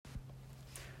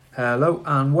Hello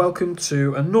and welcome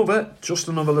to just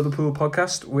another Liverpool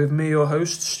podcast with me, your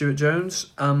host, Stuart Jones,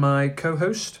 and my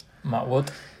co-host, Matt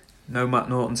Wood. No Matt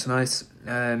Norton tonight.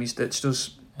 He's ditched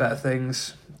us, better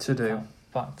things to do.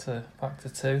 Back to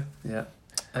two. Yeah.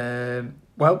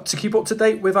 Well, to keep up to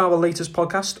date with our latest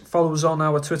podcast, follow us on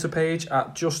our Twitter page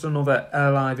at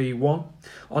JustAnotherLIV1.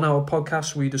 On our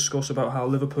podcast, we discuss about how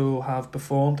Liverpool have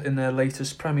performed in their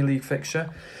latest Premier League fixture,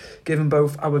 giving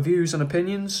both our views and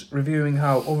opinions, reviewing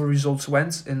how other results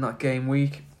went in that game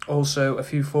week, also a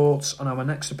few thoughts on our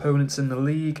next opponents in the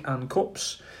league and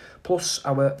cups, plus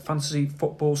our fantasy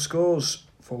football scores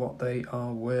for what they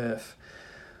are worth.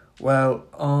 Well,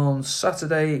 on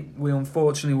Saturday, we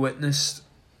unfortunately witnessed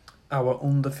our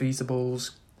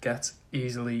undefeatables get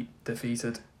easily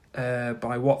defeated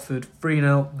by Watford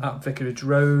 3-0 at Vicarage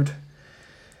Road.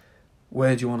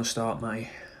 Where do you want to start, mate?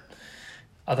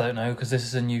 I don't know, because this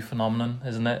is a new phenomenon,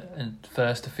 isn't it? And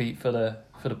first defeat for the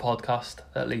podcast,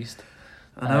 at least.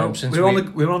 I know. We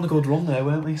were on the good run there,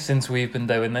 weren't we? Since we've been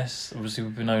doing this, obviously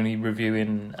we've been only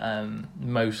reviewing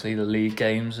mostly the league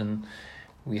games, and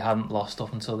we hadn't lost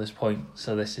up until this point.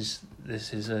 So this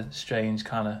is a strange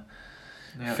kind of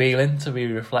feeling to be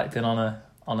reflecting on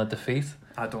a defeat.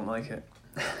 I don't like it.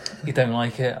 You don't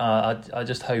like it? I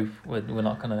just hope we're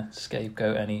not going to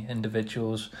scapegoat any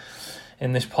individuals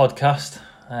in this podcast.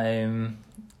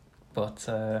 But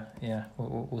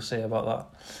we'll see about that.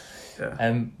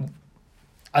 Yeah.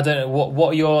 I don't know what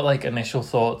are your initial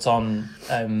thoughts on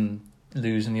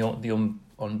losing the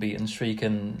unbeaten streak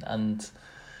and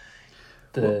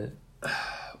the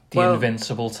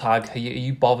invincible tag. Are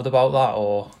you bothered about that,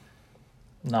 or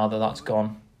now that that's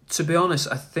gone? To be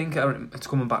honest, I think it's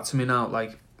coming back to me now.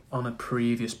 Like on a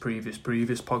previous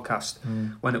podcast,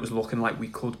 when it was looking like we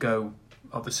could go.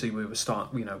 Obviously, we were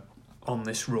on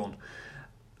this run.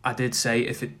 I did say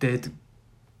if we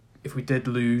did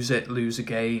lose a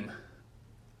game,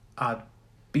 I'd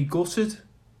be gutted,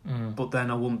 but then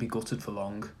I wouldn't be gutted for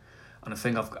long. And I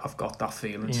think I've got that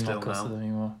feeling. You're still not gutted now.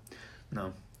 Anymore.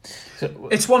 No. So,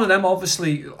 it's one of them.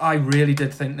 Obviously, I really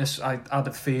did think this. I had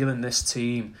a feeling this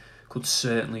team could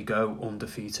certainly go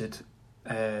undefeated.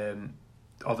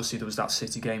 Obviously, there was that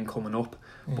City game coming up,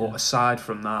 but aside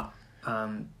from that,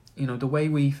 the way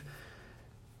we've,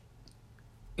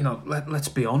 let's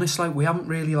be honest, we haven't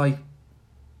really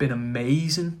been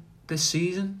amazing this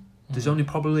season. There's only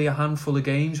probably a handful of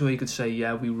games where you could say,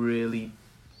 we really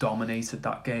dominated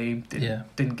that game.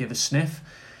 Didn't give a sniff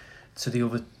to the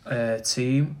other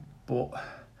team, but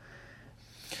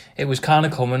it was kind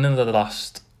of coming in the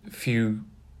last few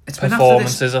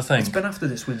performances. I think it's been after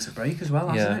this winter break as well,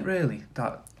 hasn't it? Really,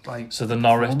 that so the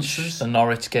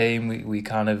Norwich game, we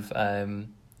kind of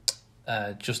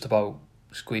just about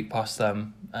squeaked past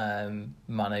them.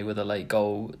 Mane with a late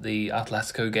goal. The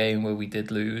Atletico game where we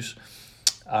did lose,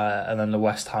 and then the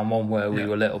West Ham one where we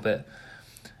were a little bit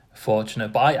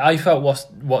fortunate. But I felt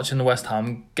watching the West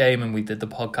Ham game, and we did the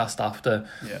podcast after.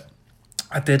 Yeah,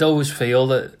 I did always feel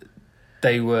that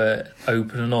they were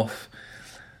open enough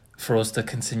for us to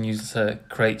continue to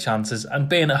create chances, and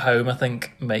being at home, I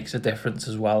think, makes a difference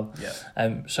as well. Yeah.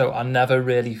 So I never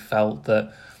really felt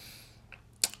that,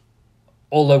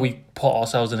 although we put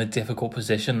ourselves in a difficult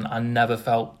position, I never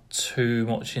felt too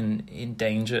much in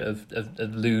danger of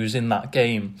losing that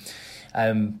game.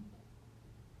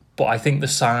 But I think the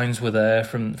signs were there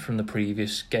from the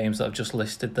previous games that I've just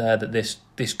listed there that this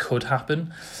could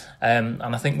happen. And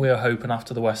I think we were hoping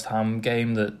after the West Ham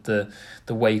game that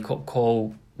the wake-up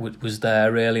call was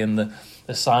there, really, and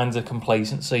the signs of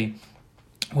complacency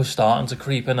were starting to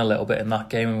creep in a little bit in that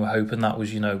game, and we're hoping that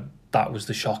was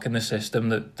the shock in the system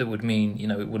that would mean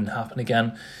it wouldn't happen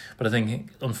again. But I think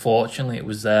unfortunately it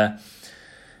was there,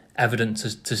 evident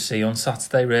to see on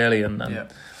Saturday, really, and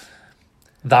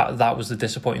that was the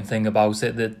disappointing thing about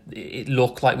it, that it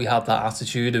looked like we had that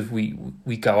attitude of we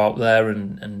go out there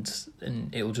and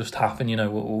it'll just happen,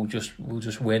 we'll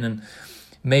just win, and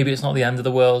maybe it's not the end of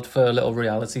the world for a little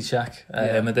reality check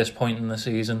at this point in the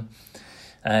season.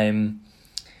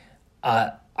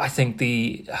 I think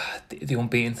the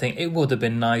unbeaten thing, it would have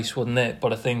been nice, wouldn't it?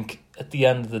 But I think at the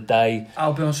end of the day,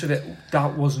 I'll be honest with it,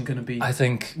 that wasn't going to be. I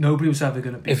think nobody was ever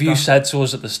going to be. If you said to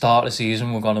us at the start of the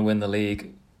season we're going to win the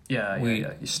league,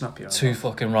 you snap your too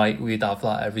fucking right, we'd have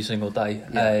that every single day.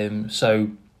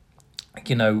 So, I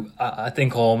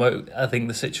think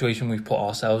the situation we've put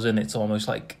ourselves in, it's almost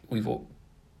like we've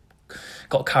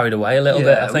got carried away a little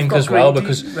bit, I think, as well,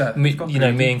 because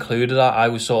me included, I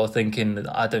was sort of thinking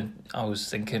I was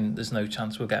thinking there's no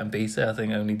chance we're getting beat there. I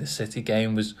think only the City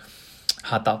game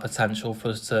had that potential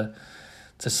for us to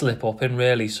slip up in,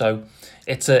 really. So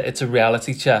it's a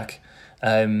reality check.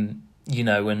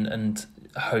 and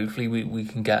hopefully we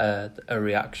can get a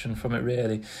reaction from it,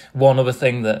 really. One other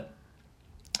thing that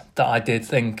I did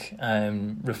think,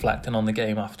 reflecting on the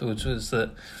game afterwards, was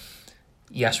that,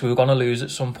 yes, we were going to lose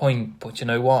at some point, but you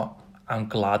know what? I'm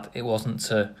glad it wasn't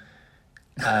to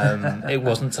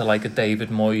like a David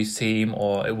Moyes team,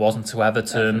 or it wasn't to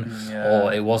Everton,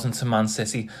 or it wasn't to Man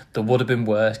City. There would have been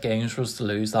worse games for us to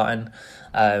lose that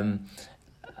in.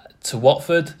 To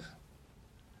Watford,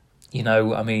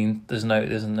 there's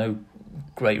no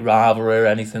great rivalry or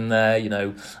anything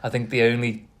there. I think the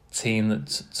only team that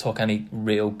took any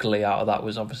real glee out of that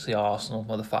was obviously Arsenal,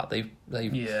 by the fact they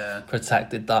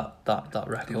protected that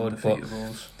record.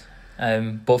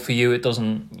 But for you,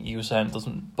 you were saying it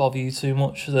doesn't bother you too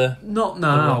much? Not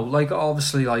now. Like,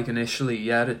 obviously, like initially,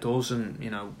 yeah, it does. And,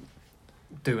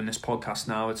 doing this podcast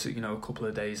now, it's, a couple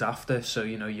of days after. So,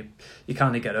 you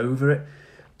kind of get over it.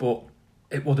 But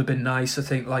it would have been nice, I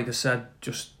think, like I said,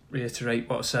 just reiterate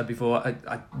what I said before.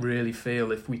 I really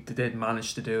feel if we did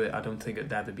manage to do it, I don't think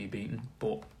it'd ever be beaten.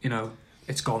 But,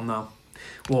 it's gone now.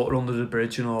 Water under the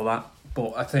bridge and all that.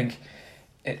 But I think,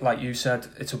 like you said,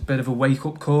 it's a bit of a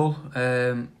wake-up call,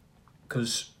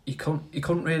 because you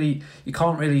can't really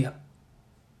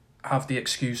have the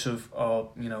excuse of,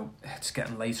 it's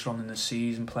getting later on in the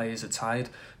season, players are tired.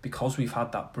 Because we've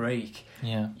had that break,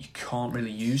 you can't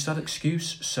really use that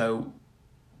excuse. So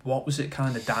what was it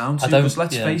kind of down to? Because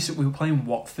let's face it, we were playing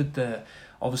Watford there.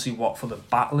 Obviously, Watford are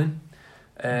battling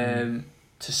to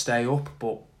stay up,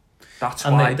 but that's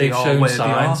why they've shown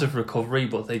signs of recovery.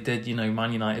 But they did,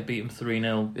 Man United beat them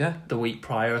 3-0 the week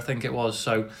prior, I think it was.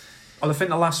 So, well, I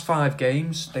think the last 5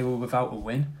 games they were without a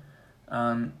win,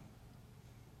 how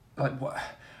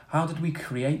did we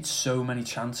create so many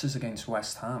chances against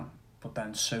West Ham, but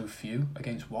then so few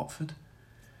against Watford?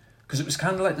 Because it was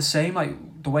kind of like the same,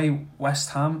 like the way West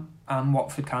Ham and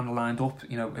Watford kind of lined up.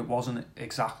 It wasn't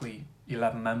exactly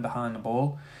 11 men behind the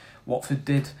ball. Watford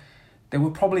did. They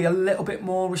were probably a little bit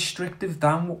more restrictive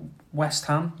than West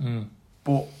Ham,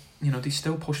 but they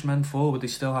still pushed men forward. They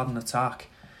still had an attack,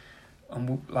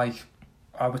 and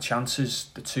our chances,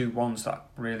 the 2 ones that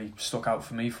really stuck out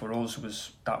for me for us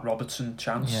was that Robertson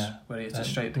chance where he hit it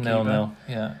straight at the keeper,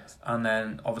 and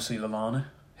then obviously Lallana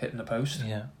hitting the post.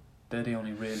 They're the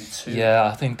only really 2. Yeah,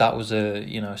 I think that was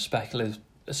a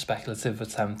speculative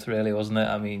attempt, really, wasn't it?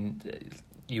 I mean,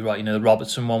 you're right. The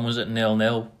Robertson one was at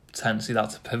 0-0. Potentially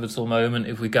that's a pivotal moment.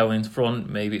 If we go in front,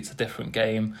 maybe it's a different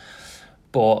game.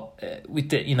 But we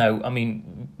did,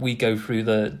 we go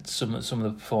through some of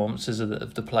the performances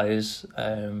of the players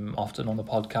often on the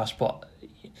podcast. But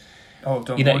don't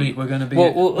worry, we're going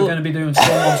to be doing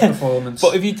someone's performance.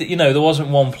 But if there wasn't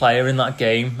one player in that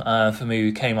game for me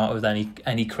who came out with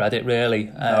any credit, really.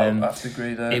 No, I have to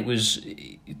agree there. It was,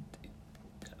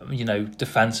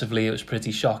 defensively it was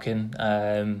pretty shocking.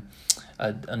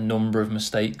 A number of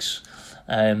mistakes,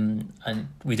 and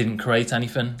we didn't create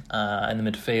anything in the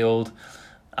midfield.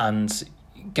 And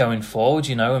going forward,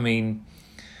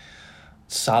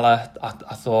 Salah,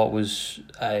 I thought was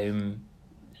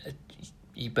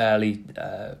he barely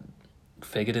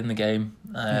figured in the game.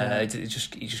 He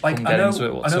just couldn't get into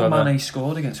it whatsoever. I know Mane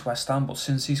scored against West Ham, but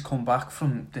since he's come back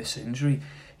from this injury,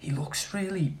 he looks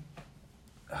really.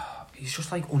 He's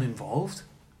just uninvolved.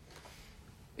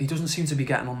 He doesn't seem to be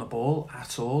getting on the ball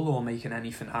at all or making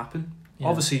anything happen.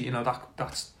 Obviously,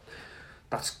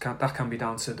 that can be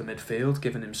down to the midfield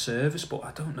giving him service, but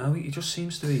I don't know. He just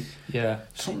seems to be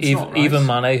something's not right. Even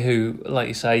Mane, who, like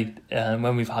you say,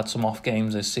 when we've had some off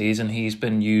games this season, he's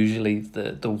been usually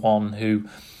the one who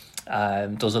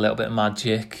does a little bit of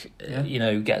magic.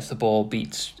 Gets the ball,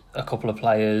 beats a couple of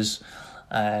players,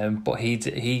 but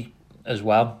he as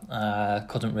well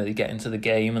couldn't really get into the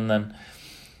game, and then.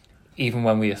 Even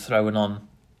when we were throwing on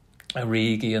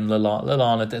Origi and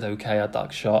Lallana did okay at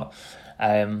that shot.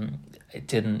 It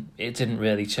didn't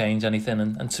really change anything.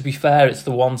 And to be fair, it's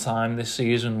the one time this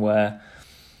season where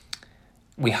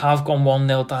we have gone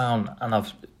 1-0 down, and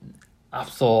I've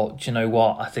thought, do you know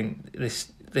what? I think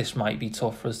this might be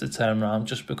tough for us to turn around,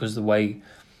 just because the way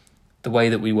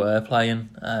that we were playing.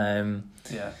 And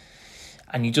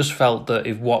you just felt that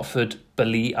if Watford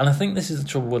believe, and I think this is the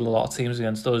trouble with a lot of teams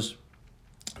against us.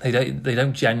 They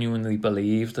don't genuinely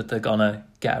believe that they're gonna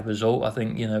get a result. I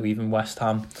think even West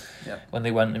Ham, when they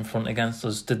went in front against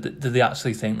us, did they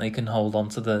actually think they can hold on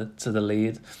to the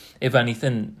lead? If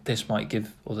anything, this might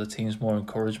give other teams more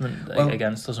encouragement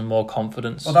against us and more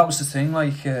confidence. Well, that was the thing.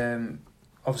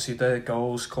 Obviously their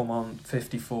goals come on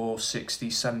 54, 60,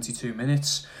 72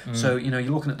 minutes. So you're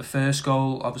looking at the first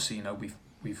goal. Obviously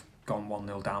we've gone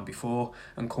 1-0 down before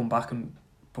and come back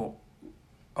but.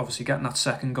 Obviously getting that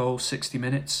second goal, 60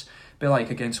 minutes, bit like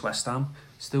against West Ham.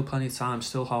 Still plenty of time,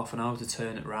 still half an hour to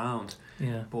turn it round.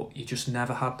 Yeah. But you just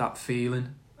never had that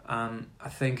feeling. And I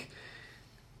think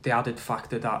the added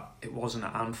factor that it wasn't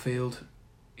at Anfield,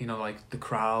 you know, like the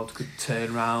crowd could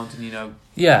turn round and, you know...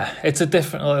 Yeah, it's a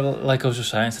different, like I was just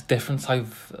saying, it's a different type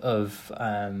of...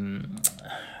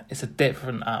 it's a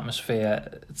different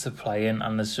atmosphere to play in,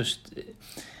 and there's just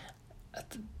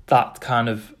that kind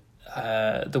of...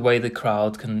 the way the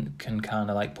crowd can kind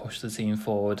of like push the team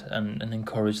forward and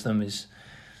encourage them is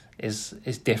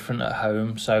different at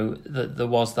home. So there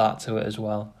was that to it as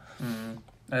well.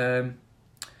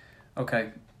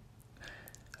 Okay.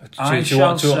 I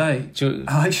shall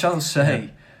say,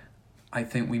 I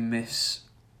think we miss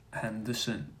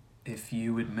Henderson. If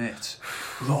you admit,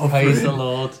 praise the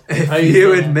Lord. If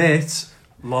you admit,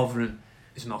 Lovren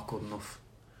is not good enough.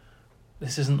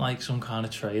 This isn't like some kind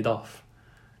of trade-off.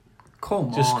 Come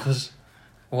on. Just because,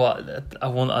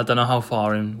 I don't know how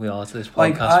far in we are to this podcast,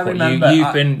 like, I but remember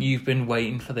you've been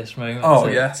waiting for this moment. Oh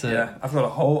yeah. I've got a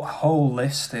whole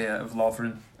list here of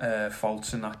Lovren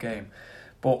faults in that game,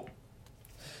 but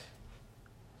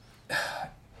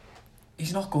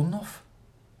he's not good enough.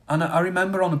 And I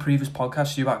remember on the previous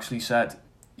podcast you actually said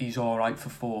he's all right for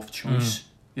fourth choice.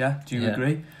 Yeah, do you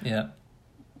agree? Yeah.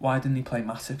 Why didn't he play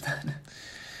Matip then?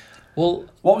 Well,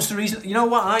 what was the reason? You know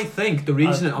what I think? The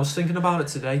reason, I was thinking about it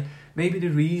today, maybe the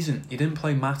reason he didn't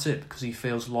play Matip because he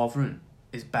feels Lovren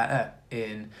is better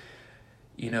in,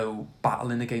 you know,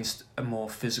 battling against a more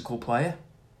physical player.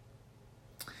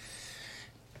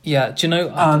 Yeah, do you know...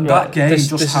 And that game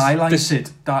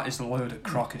highlighted that is a load of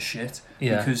crock of shit.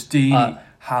 Yeah. Because Deeney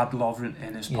had Lovren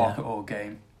in his pocket all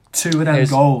game. 2 of them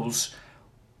goals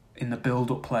in the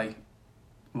build-up play,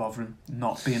 Lovren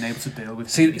not being able to deal with.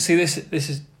 See,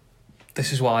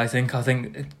 this is what I think. I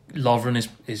think Lovren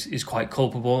is quite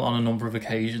culpable on a number of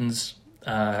occasions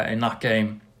in that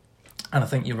game, and I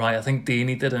think you're right. I think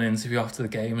Deeney did an interview after the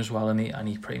game as well, and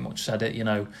he pretty much said it. You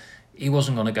know, he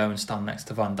wasn't going to go and stand next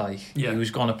to Van Dijk. Yeah. He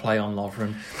was going to play on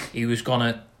Lovren. He was going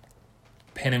to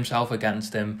pin himself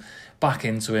against him, back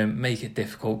into him, make it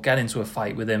difficult, get into a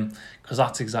fight with him, because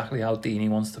that's exactly how Deeney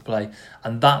wants to play,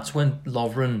 and that's when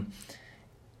Lovren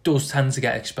does tend to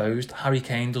get exposed. Harry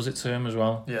Kane does it to him as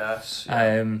well. Yes.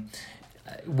 Yeah.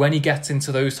 When he gets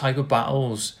into those type of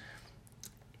battles,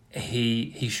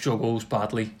 he struggles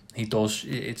badly. He does.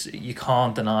 You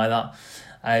can't deny that.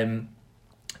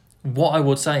 What I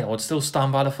would say, I would still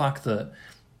stand by the fact that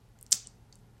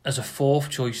as a fourth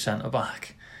choice centre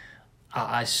back,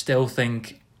 I still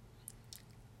think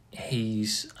he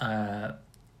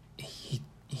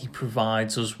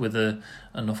provides us with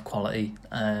enough quality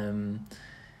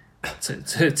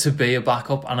to be a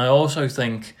backup, and I also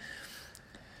think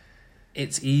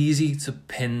it's easy to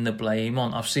pin the blame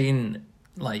on. I've seen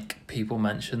like people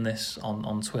mention this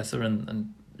on Twitter,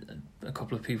 and a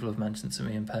couple of people have mentioned to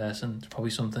me in person. It's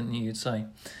probably something you'd say.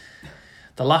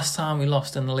 The last time we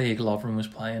lost in the league, Lovren was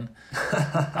playing.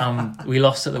 We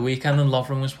lost at the weekend and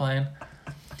Lovren was playing.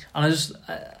 And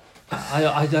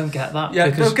I don't get that. Yeah,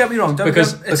 don't get me wrong.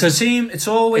 Because it's a team. It's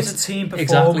always a team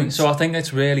performance. Exactly. So I think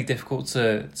it's really difficult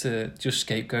to just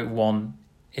scapegoat one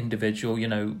individual, you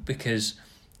know, because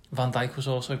Van Dijk was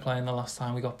also playing the last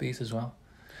time we got beat as well.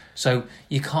 So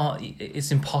you can't.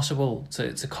 It's impossible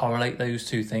to correlate those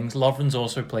two things. Lovren's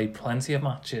also played plenty of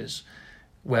matches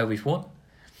where we've won,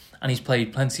 and he's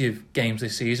played plenty of games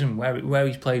this season where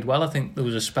he's played well. I think there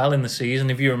was a spell in the season,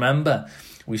 if you remember,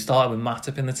 we started with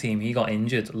Matip in the team. He got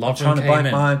injured. Lovren came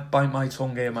in. Bite my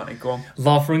tongue here, Matty. Go on.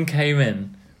 Lovren came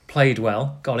in, played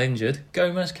well, got injured.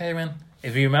 Gomez came in.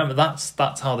 If you remember, that's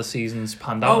how the season's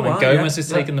panned out. And Gomez has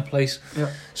taken the place.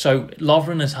 Yeah. So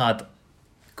Lovren has had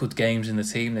good games in the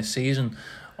team this season.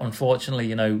 Unfortunately,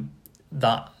 you know,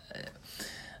 that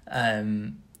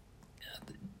kind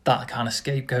of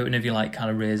scapegoating, if you like,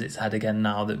 kind of rears its head again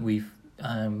now that we've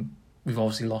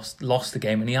obviously lost the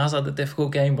game, and he has had a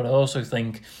difficult game. But I also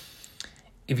think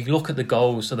if you look at the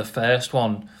goals, so the first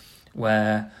one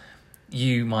where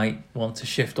you might want to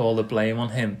shift all the blame on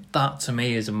him, that to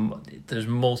me there's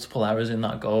multiple errors in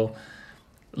that goal.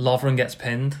 Lovren gets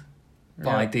pinned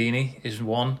by Deeney is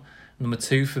one. Number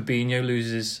 2, Fabinho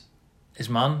loses his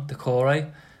man,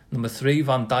 Decore. Number 3,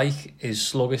 Van Dijk is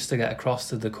sluggish to get across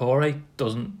to Decore,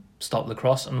 doesn't stop the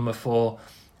cross. And number 4,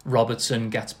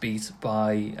 Robertson gets beat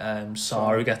by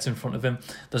Sarr, who gets in front of him.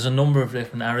 There's a number of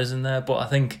different errors in there, but I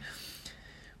think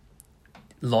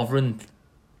Lovren,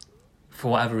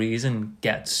 for whatever reason,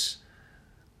 gets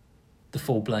the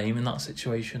full blame in that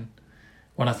situation.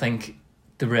 When I think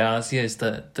the reality is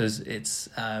that there's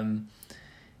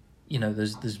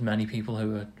many people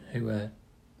who are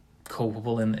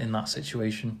culpable in that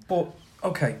situation. But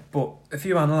Okay, but if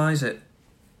you analyse it,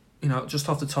 just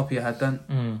off the top of your head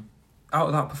then, out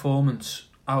of that performance,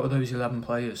 out of those 11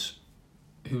 players,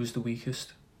 who was the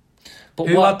weakest? But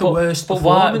who had the worst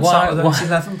performance out of those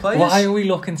 11 players? Why are we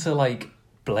looking to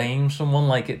blame someone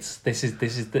like this is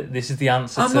the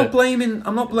answer? I'm not blaming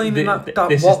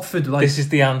that Watford. This is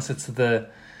the answer to the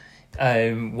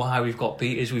why we've got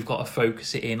beat is we've got to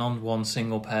focus it in on one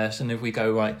single person. If we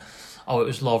go right, it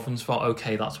was Lovren's fault.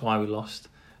 Okay, that's why we lost.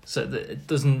 So it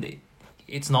doesn't.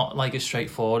 It's not as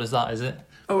straightforward as that, is it?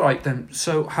 All right then.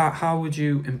 So how would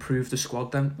you improve the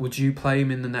squad then? Would you play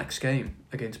him in the next game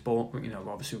against Bournemouth?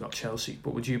 Obviously we've got Chelsea,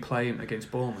 but would you play him against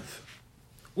Bournemouth?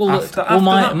 Well,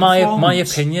 my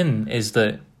opinion is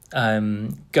that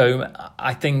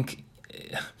I think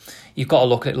you've got to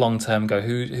look at long term.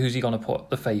 Who's he going to put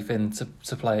the faith in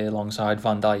to play alongside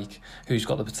Van Dijk? Who's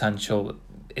got the potential?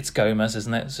 It's Gomez,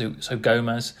 isn't it? So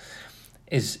Gomez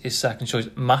is second choice.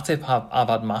 Matip I've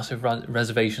had massive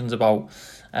reservations about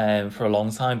for a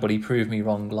long time, but he proved me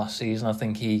wrong last season. I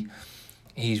think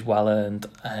he's well earned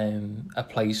a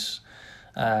place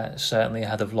certainly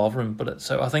ahead of Lovren.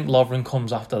 So I think Lovren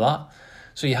comes after that.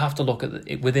 So you have to look at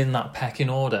it within that pecking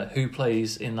order. Who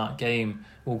plays in that game?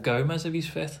 Well, Gomez if he's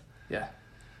fit. Yeah,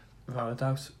 without a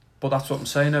doubt. But that's what I'm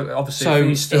saying. Obviously, so if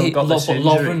he's still got this injury.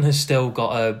 Lovren has still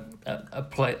got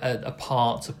a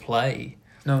part to play.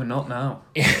 No, not now.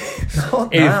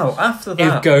 Not now. After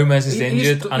that, if Gomez is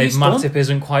injured and if Matip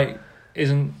isn't quite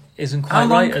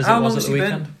right as it was at the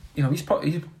weekend,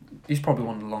 he's probably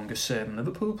one of the longest serving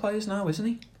Liverpool players now, isn't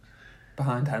he?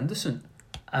 Behind Henderson.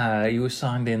 He was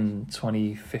signed in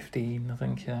 2015, I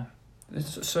think. Yeah.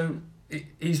 So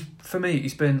he's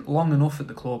been long enough at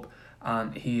the club,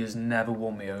 and he has never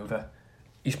won me over.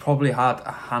 He's probably had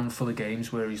a handful of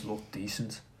games where he's looked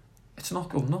decent. It's not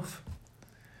good enough.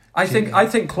 I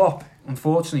think Klopp,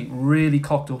 unfortunately, really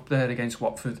cocked up there against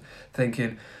Watford,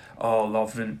 thinking,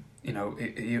 Lovren,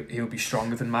 he'll be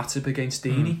stronger than Matip against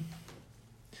Deeney.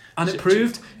 And it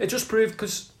just proved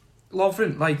because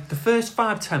Lovren, the first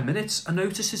 5-10 minutes, I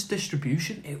noticed his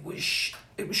distribution. It was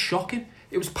shocking.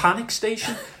 It was panic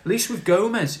station. At least with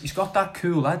Gomez, he's got that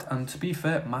cool head, and to be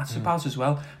fair, Matip has as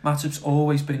well. Matip's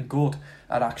always been good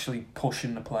at actually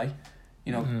pushing the play.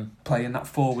 Playing that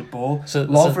forward ball.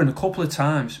 Lovren a couple of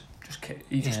times just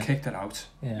kicked it out.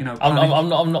 Yeah.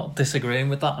 I'm not disagreeing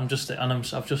with that. I've just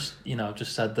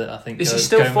said that I think. Is he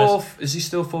still fourth? Is he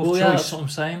still fourth choice? Yeah, that's what I'm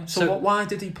saying. So why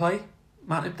did he play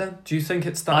Matip then? Do you think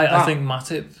it's that? I think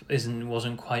Matip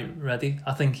wasn't quite ready.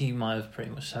 I think he might have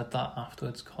pretty much said that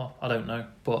afterwards. I don't know,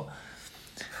 but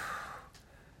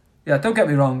yeah, don't get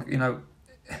me wrong.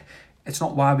 It's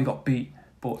not why we got beat.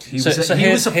 But here's a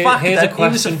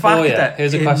question for you. So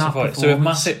if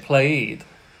Matip played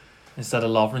instead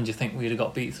of Lovren, do you think we'd have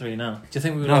got beat 3-0? Do you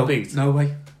think we would have got beat? No way.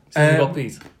 Do you think we got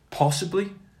beat? Possibly,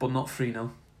 but not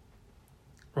 3-0.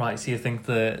 Right, so you think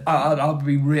that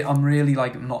I'm really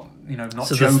not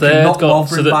so joking, not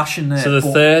Lovren bashing there. So the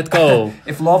third goal,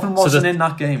 if Lovren wasn't in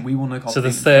that game, we wouldn't have got beat. So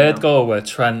the third goal where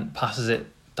Trent passes it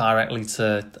directly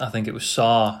to, I think it was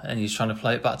Sarr, and he's trying to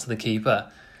play it back to the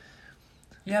keeper.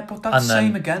 Yeah, but that's the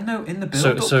same again though. In the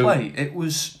build-up play, it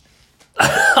was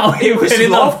it was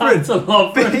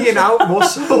Lovren being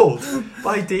out-muscled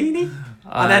by Deeney.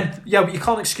 And then, but you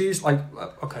can't excuse,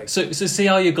 okay. So see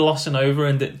how you're glossing over,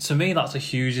 and to me that's a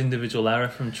huge individual error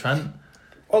from Trent.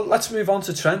 Well, let's move on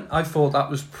to Trent. I thought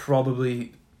that was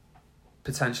probably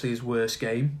potentially his worst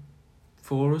game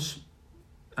for us.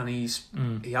 And he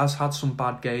has had some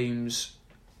bad games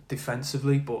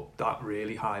defensively, but that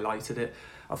really highlighted it.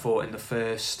 I thought in the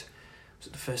first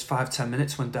 5-10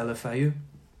 minutes when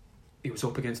he was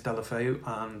up against Deulofeu,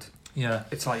 and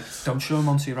it's don't show him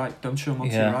onto your right, don't show him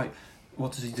onto your right.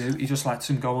 What does he do? He just lets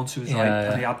him go onto his right,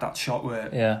 and he had that shot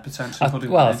where potentially could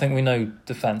have I think we know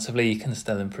defensively he can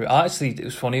still improve. Actually, it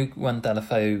was funny when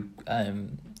Deulofeu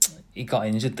he got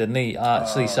injured, didn't he? I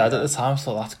actually said at the time, I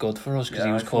thought that's good for us because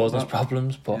he was causing us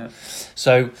problems. But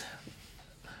so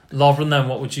Lovren, then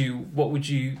what would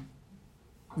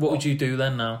you do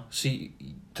then now? See,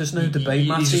 there's no debate,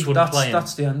 Matty.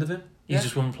 That's the end of him. You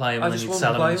just wouldn't play him, and then you'd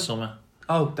sell him in the summer.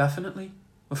 Oh, definitely,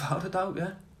 without a doubt.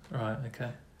 Yeah. Right.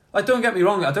 Okay. Don't get me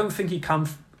wrong. I don't think he can,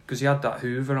 because he had that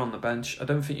Hoover on the bench. I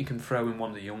don't think you can throw in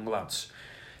one of the young lads.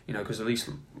 Because at least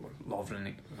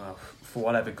Lovren, for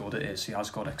whatever good it is, he has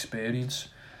got experience.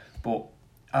 But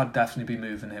I'd definitely be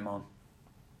moving him on.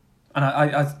 And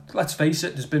I let's face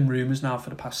it, there's been rumours now for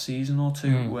the past season or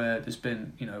two where there's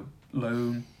been,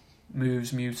 loan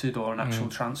moves muted or an actual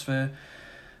transfer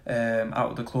out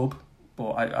of the club.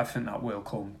 But I think that will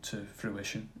come to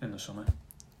fruition in the summer.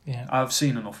 Yeah, I've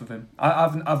seen enough of him.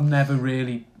 I've never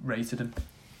really rated him.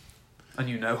 and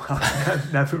you know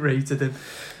I've never rated him.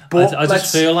 But I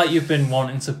just feel like you've been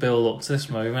wanting to build up to this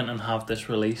moment and have this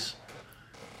release.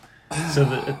 So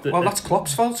that's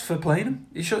Klopp's fault for playing him.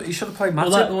 He should have played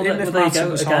Matip. There you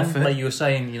go again. Fit. Like you were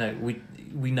saying,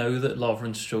 we know that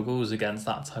Lovren struggles against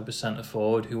that type of centre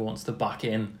forward who wants to back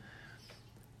in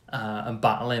and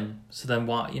battle him. So then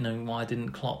why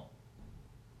didn't Klopp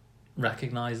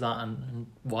recognise that and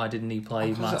why didn't he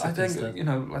play Matip I think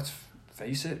instead? Let's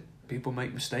face it, people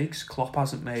make mistakes. Klopp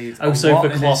hasn't made. So for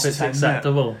Klopp, it's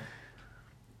acceptable.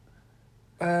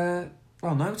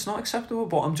 Well, no, it's not acceptable.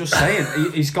 But I'm just saying,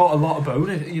 he's got a lot of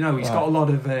bonus. He's got a lot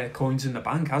of coins in the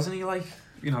bank, hasn't he? Like,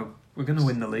 we're going to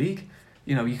win the league.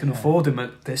 You can afford him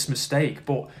at this mistake,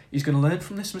 but he's going to learn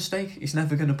from this mistake. He's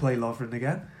never going to play Lovren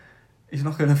again. He's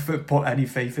not going to put any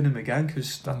faith in him again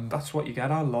because that's what you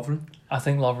get out of Lovren. I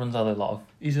think Lovren's had a lot of.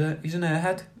 He's an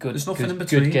airhead. There's nothing in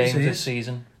between. Good games this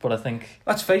season, but I think.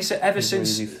 Let's face it. Ever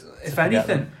since, if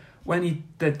anything, when he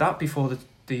did that before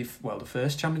the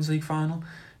first Champions League final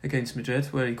against Madrid,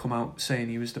 where he come out saying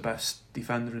he was the best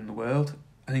defender in the world,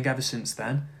 I think ever since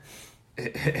then,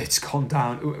 it's gone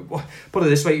down. Put it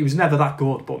this way, he was never that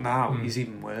good, but now he's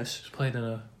even worse. He's played in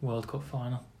a World Cup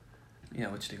final. Yeah,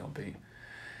 which they got beat.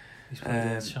 He's played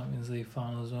in the Champions League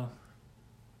final as well.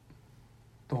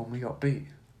 The one we got beat?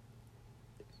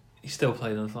 He still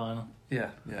played in the final. Yeah.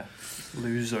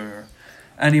 Loser.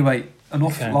 Anyway,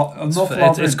 enough.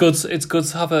 Okay. It's good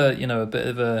to have a bit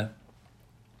of a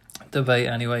debate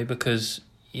anyway, because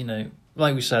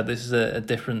like we said, this is a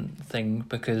different thing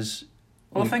because.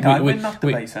 Well, I think I win that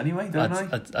debate anyway, don't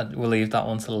I? We'll leave that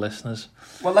one to the listeners.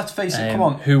 Well, let's face it. Come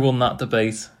on, who won that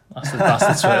debate? That's the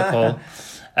Twitter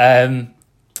poll.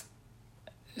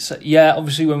 So yeah,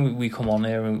 obviously when we come on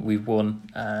here and we've won,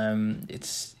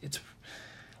 it's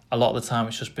a lot of the time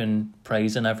it's just been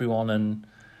praising everyone, and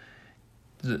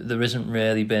there isn't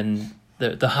really been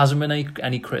there hasn't been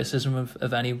any criticism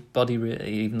of anybody really,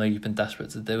 even though you've been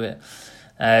desperate to do it.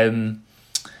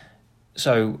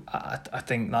 So I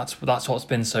think that's what's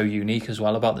been so unique as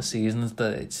well about the season, is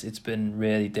that it's been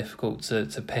really difficult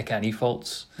to pick any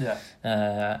faults. Yeah.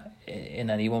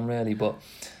 In anyone really, but.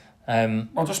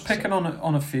 Well, just picking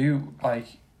on a few,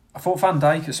 like I thought Van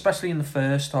Dijk, especially in the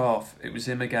first half, it was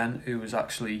him again who was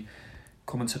actually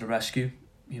coming to the rescue.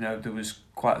 There was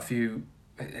quite a few.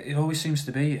 It always seems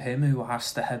to be him who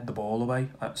has to head the ball away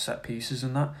at set pieces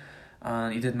and that,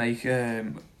 and he did make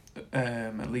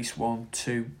at least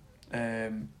 1-2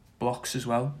 blocks as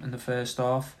well in the first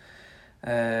half.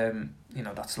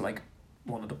 That's like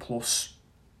one of the plus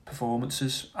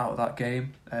performances out of that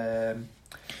game.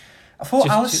 I thought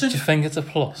Alisson. Do you think it's a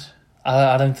plus?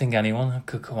 I don't think anyone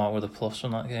could come out with a plus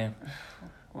from that game.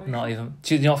 Not even.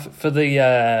 For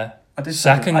the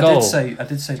second goal. I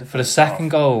did say for the second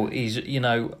goal. He's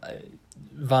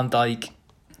Van Dijk,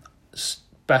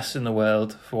 best in the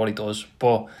world for what he does,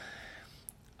 but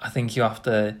I think you have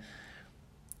to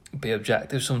be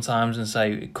objective sometimes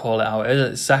and call it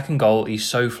out. Second goal, he's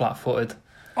so flat-footed.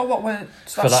 Oh, what went?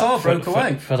 That broke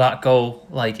away for that goal.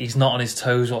 Like, he's not on his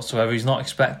toes whatsoever. He's not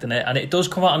expecting it, and it does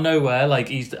come out of nowhere.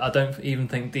 Like, I don't even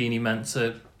think Deeney meant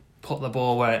to put the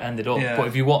ball where it ended up. Yeah. But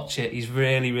if you watch it, he's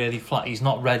really, really flat. He's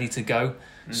not ready to go.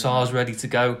 Sarr's ready to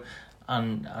go,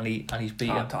 and he's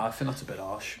beaten. I think that's a bit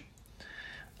harsh.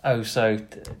 Oh, so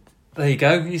there you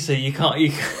go. You see, you can't.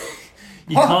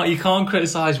 You can't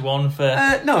criticise one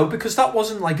for... No, because that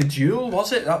wasn't like a duel,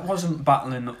 was it? That wasn't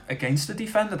battling against the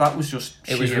defender. That was just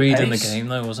It was reading pace. The game,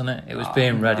 though, wasn't it? It was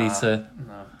being ready to...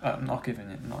 No, I'm not giving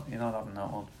it. You're not having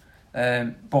that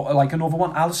one. But like another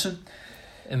one, Alisson.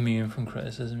 Immune from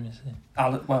criticism, you see.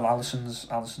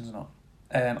 Alisson's not.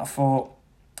 I thought,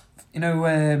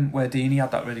 where Deeney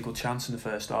had that really good chance in the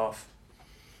first half.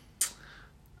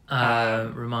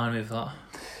 Remind me of that.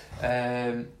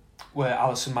 Where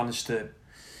Alisson managed to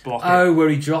block it. Oh, where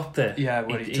he dropped it. Yeah,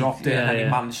 where he dropped it and then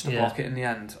he managed to block it in the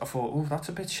end. I thought, oh, that's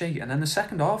a bit shaky. And then the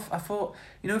second half, I thought,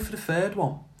 for the third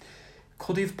one,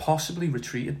 could he have possibly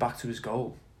retreated back to his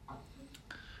goal?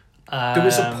 There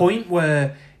was a point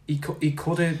where he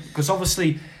could have, because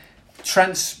obviously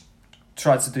Trent's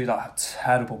tried to do that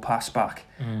terrible pass back,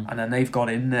 and then they've got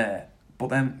in there, but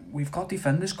then we've got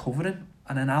defenders covering,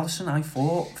 and then Alisson, I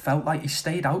thought, felt like he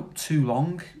stayed out too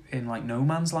long in like no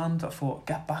man's land. I thought,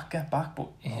 get back, but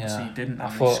obviously he didn't. I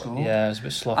thought, it was a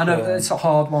bit sloppy. I know it's a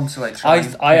hard one to like. Try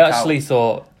I actually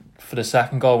thought for the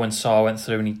second goal when Sarr went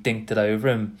through and he dinked it over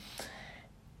him.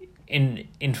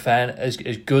 In fairness,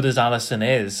 as good as Alisson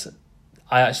is,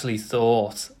 I actually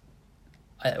thought.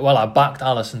 I backed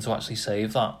Alisson to actually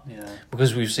save that. Yeah.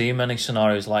 Because we've seen many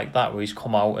scenarios like that where he's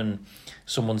come out and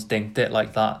someone's dinked it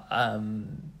like that.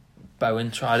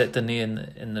 Bowen tried it, didn't he, in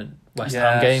the West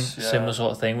Ham game, yeah. similar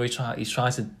sort of thing. Where he's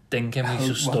trying to dink him, he's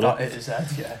just stood Well, up. that is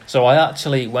it, yeah. So I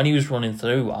actually, when he was running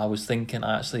through, I was thinking,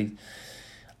 I'm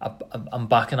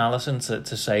backing Alisson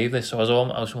to save this. So I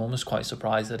was almost quite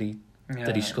surprised that he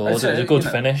scored. It was a good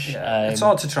finish. Yeah. It's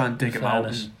hard to try and dig him out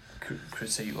and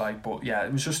critique, but yeah,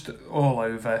 it was just all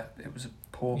over. It was a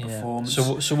poor performance.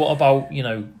 So what about,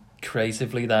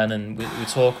 creatively then? And we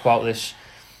talk about this,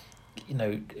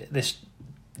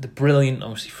 the brilliant,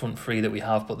 obviously, front three that we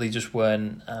have, but they just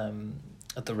weren't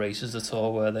at the races at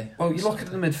all, were they? Well, you look at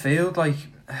the midfield,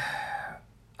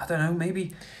 I don't know,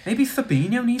 maybe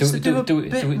Fabinho needs to do a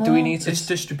bit more. Do we need to... His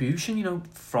distribution,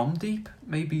 from deep,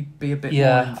 maybe be a bit more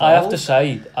involved. I have to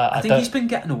say... I think he's been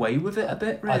getting away with it a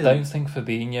bit, really. I don't think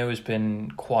Fabinho has been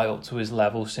quite up to his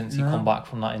level since he come back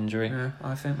from that injury. Yeah,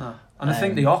 I think that. And I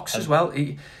think the Ox as well.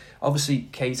 Obviously,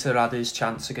 Keita had his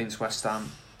chance against West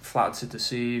Ham, flattered to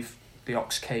deceive. The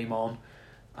Ox came on,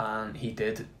 and he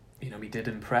did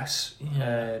impress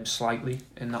slightly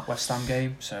in that West Ham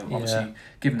game. So obviously,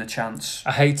 given a chance.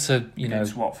 I hate to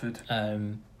against Watford.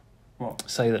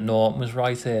 Say that Norton was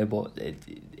right here, but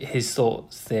his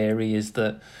theory is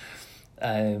that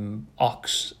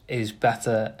Ox is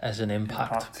better as an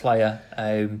impact player,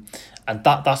 and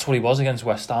that's what he was against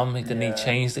West Ham. He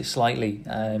changed it slightly.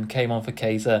 Came on for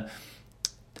Keita.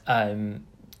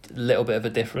 Little bit of a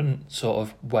different sort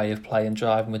of way of playing,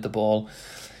 driving with the ball.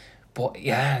 But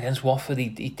yeah, against Watford, he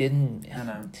didn't.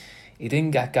 He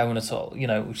didn't get going at all.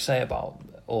 We say about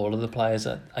all of the players,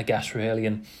 I guess, really.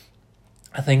 And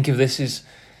I think if this is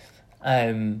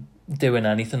doing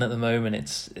anything at the moment,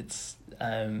 it's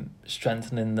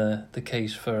strengthening the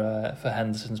case for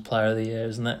Henderson's Player of the Year,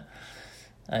 isn't it?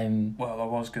 Well, I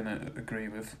was going to agree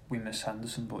with we miss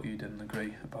Henderson, but you didn't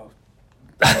agree about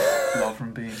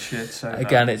Lovren being shit. So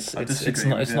again, it's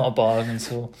not a bargain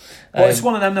at all. Well, it's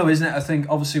one of them though, isn't it? I think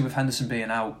obviously with Henderson being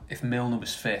out, if Milner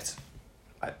was fit,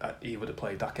 he would have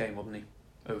played that game, wouldn't he,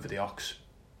 over the Ox,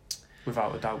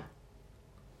 without a doubt.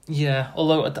 Yeah,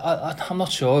 although I'm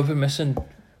not sure if we're missing.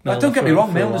 Don't get me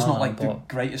wrong, Milner's not the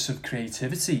greatest of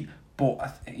creativity,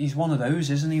 but he's one of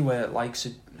those, isn't he, where I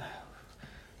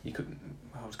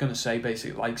was going to say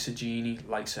basically likes a Gini,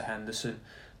 likes a Henderson,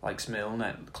 likes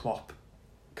Milner. Klopp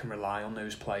can rely on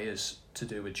those players to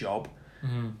do a job.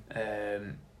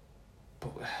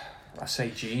 But I say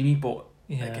Gini, but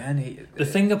again, the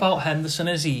thing about Henderson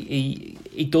is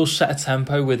he does set a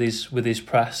tempo with his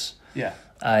press. Yeah.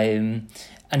 And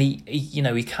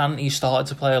he started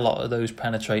to play a lot of those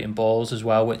penetrating balls as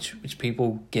well, which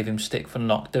people give him stick for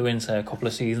not doing, say, a couple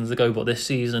of seasons ago. But this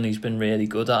season he's been really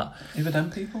good at. Who are them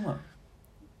people,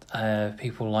 man?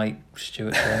 People like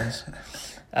Stuart Jones.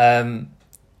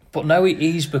 But no,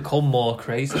 he's become more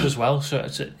creative as well. So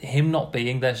it's him not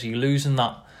being there, so you're losing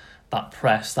that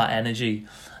press, that energy,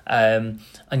 and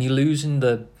you're losing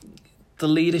the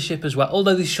leadership as well.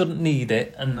 Although they shouldn't need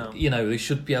it, and they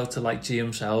should be able to gee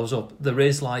themselves up. There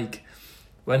is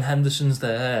when Henderson's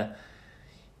there,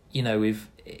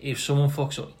 if someone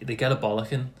fucks up, they get a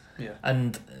bollocking. Yeah.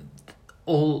 And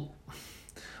although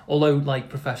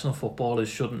professional footballers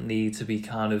shouldn't need to be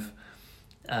kind of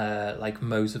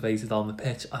motivated on the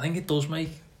pitch, I think it does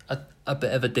make a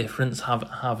bit of a difference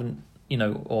having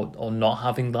or not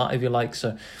having that, if you like.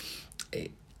 So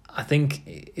I think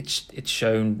it's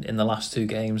shown in the last two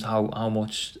games how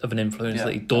much of an influence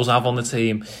that he does have on the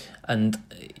team. And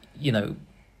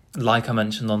like I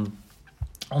mentioned on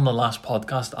the last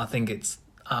podcast, I think it's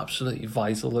absolutely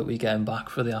vital that we get him back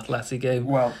for the Atleti game.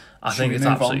 Well, I think it's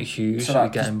absolutely huge that we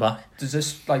get him back. Does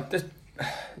this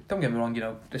don't get me wrong,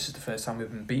 this is the first time we've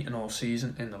been beaten all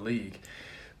season in the league,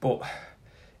 but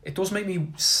it does make me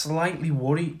slightly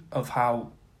worry of how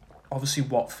obviously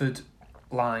Watford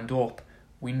lined up.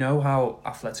 We know how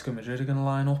Atletico Madrid are going to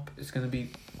line up. It's going to be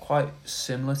quite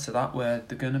similar to that, where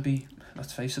they're going to be,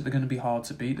 let's face it, they're going to be hard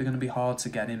to beat. They're going to be hard to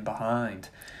get in behind.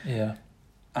 Yeah.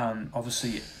 And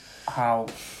obviously how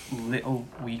little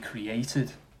we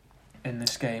created in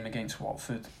this game against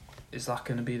Watford. Is that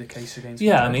going to be the case against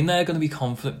Madrid? I mean, they're going to be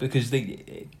confident because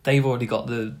they've already got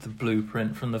the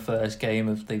blueprint from the first game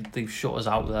of they've shut us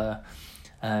out there.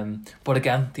 But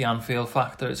again, the Anfield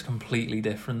factor is completely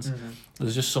different. Mm-hmm.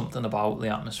 There's just something about the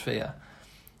atmosphere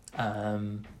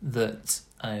that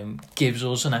gives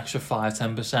us an extra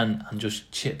 5-10% and just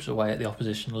chips away at the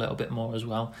opposition a little bit more as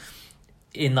well.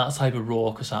 In that type of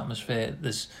raucous atmosphere,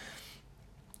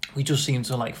 we just seem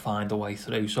to find a way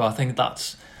through. So I think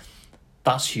that's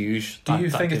huge. Do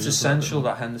you think it's essential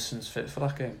that Henderson's fit for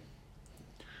that game?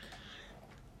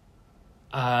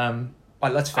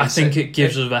 Let's face it. I think it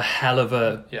gives us a hell of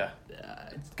a... Yeah.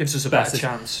 It gives us a better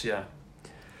chance, yeah.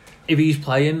 If he's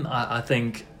playing, I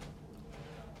think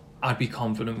I'd be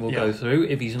confident we'll go through.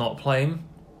 If he's not playing,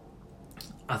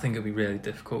 I think it'll be really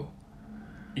difficult.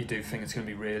 You do think it's going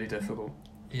to be really difficult?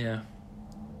 Yeah.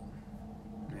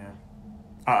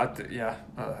 I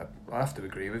have to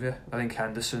agree with you. I think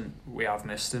Henderson, we have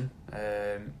missed him.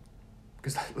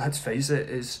 Because let's face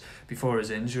it, before his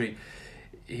injury,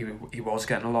 he was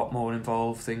getting a lot more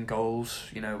involved in goals,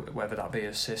 you know, whether that be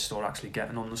assist or actually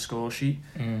getting on the score sheet.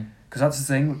 Because that's the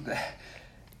thing,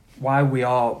 why we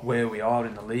are where we are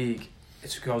in the league,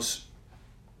 it's because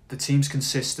the team's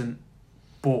consistent,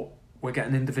 but we're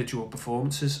getting individual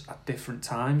performances at different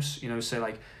times. You know, say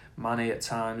like Mane at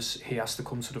times, he has to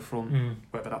come to the front,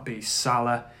 whether that be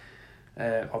Salah,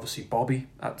 obviously Bobby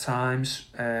at times,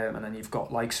 and then you've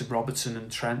got likes of Robertson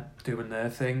and Trent doing their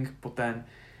thing, but then,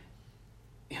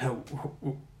 you know,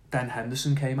 then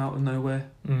Henderson came out of nowhere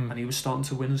and he was starting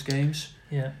to win us games.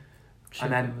 Yeah.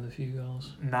 And then with a few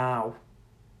goals. Now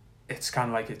it's kind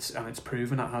of like it's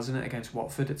proven it, hasn't it, against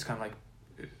Watford. It's kind of like,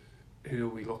 who are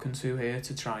we looking to here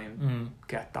to try and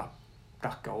get that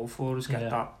goal for us, get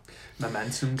that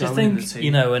momentum going in the team?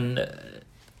 You know, and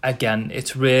again,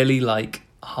 it's really like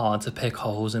hard to pick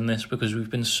holes in this because we've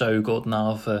been so good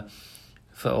now for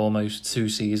almost 2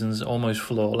 seasons, almost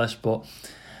flawless. But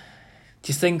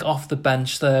do you think off the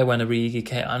bench there when Origi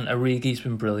came, and Origi's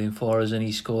been brilliant for us and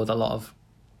he scored a lot of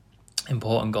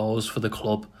important goals for the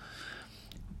club,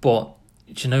 but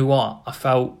do you know what? I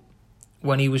felt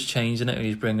when he was changing it and he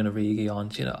was bringing Origi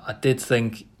on, you know, I did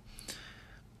think,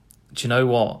 do you know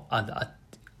what?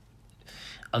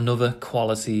 Another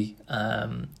quality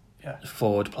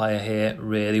forward player here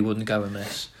really wouldn't go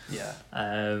amiss. Yeah.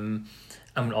 And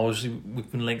obviously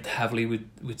we've been linked heavily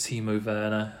with Timo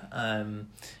Werner.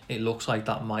 It looks like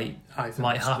that might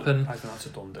happen. I think that's a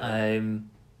done deal.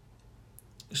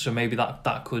 So maybe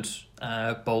that could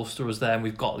bolster us there, and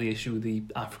we've got the issue with the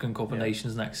African Cup of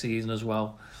Nations next season as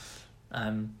well.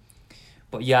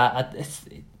 But yeah,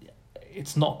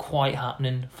 it's not quite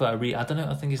happening for Origi. I don't know.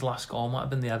 I think his last goal might have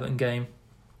been the Everton game.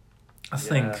 I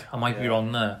think I might be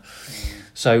wrong there.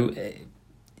 So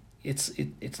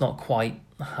it's not quite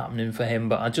happening for him.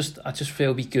 But I just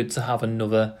feel it'd be good to have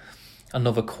another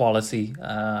quality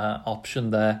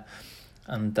option there.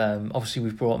 And obviously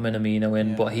we've brought Minamino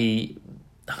in, but he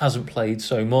hasn't played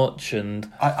so much. And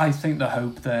I think the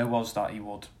hope there was that he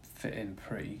would fit in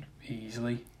pretty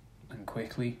easily and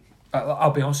quickly.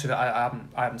 I'll be honest with you, I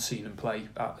haven't seen him play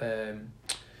at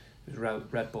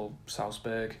Red Bull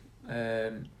Salzburg.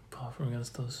 Apart from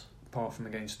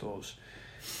against us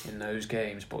in those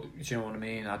games, but do you know what I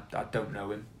mean? I don't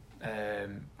know him,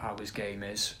 how his game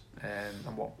is,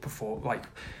 and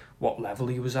what level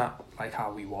he was at, like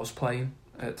how he was playing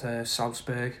at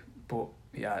Salzburg. But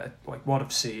yeah, like what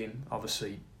I've seen,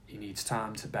 obviously he needs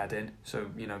time to bed in. So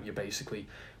you know, you're basically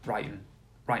writing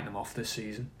him off this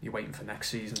season. You're waiting for next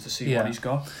season to see what he's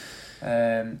got.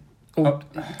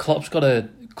 Klopp's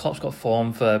got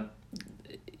form for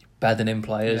bedding in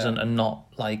players and not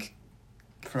like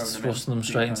thrusting them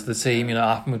straight into the team. You know,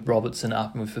 happened with Robertson,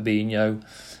 happened with Fabinho,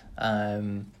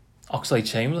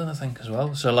 Oxlade-Chamberlain, I think, as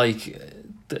well. So like,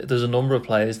 there's a number of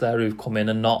players there who've come in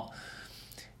and not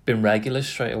been regulars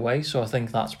straight away. So I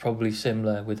think that's probably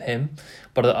similar with him.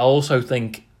 But I also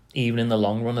think even in the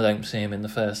long run, I don't see him in the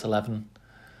first 11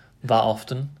 that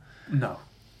often. No.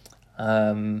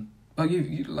 Well,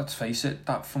 you let's face it,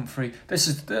 that front three.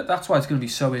 That's why it's going to be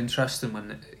so interesting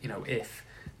when, you know, if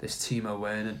this Timo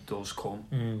Werner does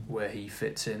come, where he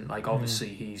fits in. Like obviously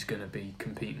he's going to be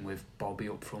competing with Bobby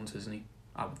up front, isn't he?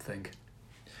 I would think.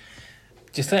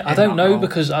 Do you think? I don't know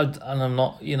because I'm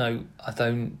not. You know, I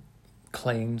don't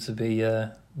claim to be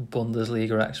a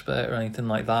Bundesliga expert or anything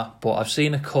like that. But I've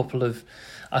seen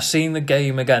I've seen the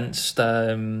game against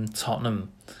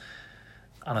Tottenham.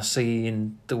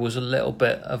 And there was a little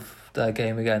bit of their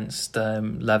game against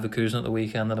Leverkusen at the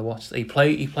weekend that I watched. He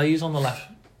plays on the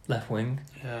left wing.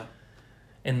 Yeah.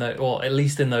 Or at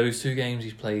least in those 2 games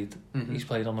he's played. Mm-hmm. He's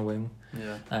played on the wing.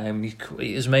 Yeah.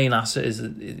 His main asset is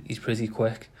that he's pretty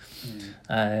quick.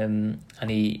 And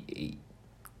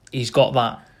he's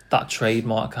got that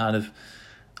trademark kind of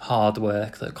hard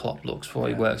work that Klopp looks for.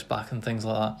 Yeah. He works back and things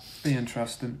like that. Be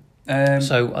interesting.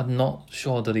 So I'm not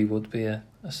sure that he would be a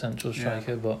central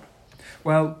striker, but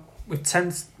well, with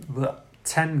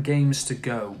 10 games to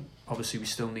go, obviously we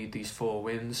still need these 4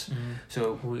 wins.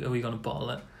 So are we going to bottle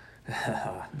it?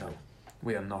 No,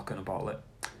 we are not going to bottle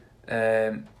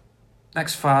it.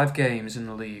 Next 5 games in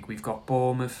the league, we've got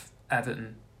Bournemouth,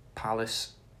 Everton,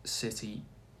 Palace, City,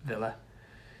 Villa.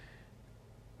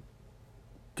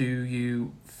 Do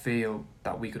you feel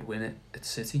that we could win it at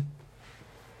City?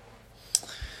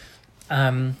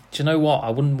 Do you know what? I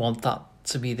wouldn't want that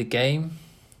to be the game.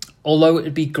 although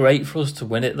it'd be great for us to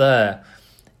win it there,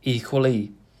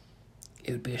 equally,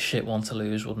 it would be a shit one to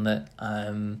lose, wouldn't it?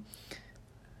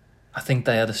 I think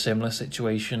they had a similar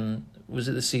situation. Was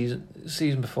it the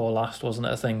season before last, wasn't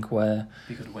it? I think where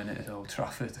You could win it at Old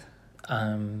Trafford.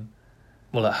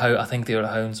 Well, at home, I think they were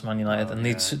at home to Man United, and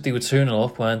they were 2-0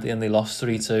 up, weren't they? And they lost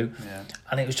 3-2. Yeah.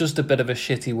 And it was just a bit of a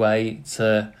shitty way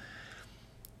to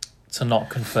not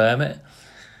confirm it.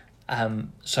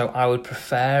 So I would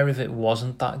prefer if it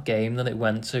wasn't that game that it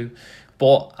went to,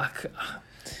 but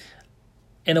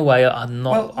in a way, I'm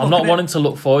not wanting to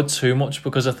look forward too much,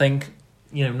 because I think,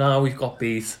 now we've got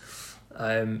beat.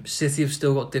 City have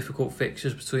still got difficult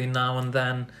fixtures between now and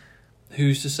then.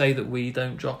 Who's to say that we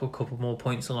don't drop a couple more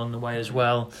points along the way as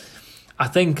well? I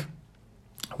think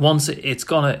once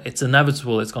it's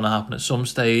inevitable, it's gonna happen at some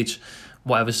stage,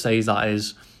 whatever stage that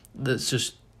is. Let's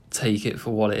just take it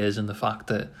for what it is, and the fact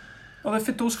that, well, if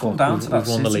it does come down to that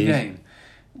City game,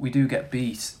 we do get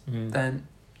beat, then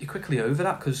you're quickly over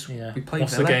that, because we play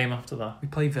What's Villa. the game after that? We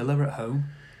play Villa at home,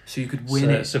 so you could win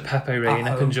it. So Pepe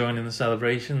Reina can join in the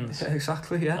celebrations. Yeah,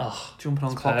 exactly, yeah. Oh, jumping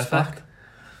on Klopp's back.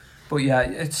 But yeah,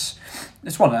 it's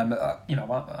one of them.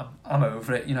 I'm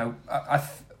over it.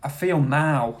 I feel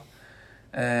now.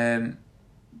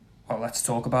 Well, let's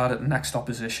talk about it. The next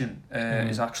opposition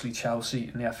is actually Chelsea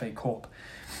in the FA Cup.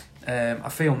 I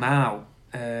feel now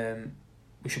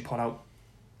we should put out,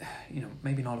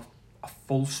 maybe not a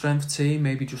full strength team,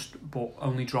 but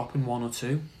only dropping one or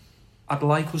two. I'd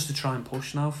like us to try and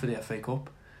push now for the FA Cup,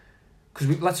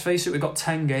 because let's face it, we've got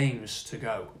 10 games to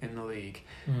go in the league.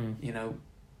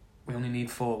 We only need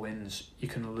 4 wins. You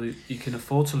can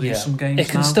afford to lose some games. It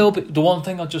can still be. The one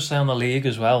thing I'll just say on the league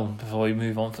as well before we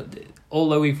move on,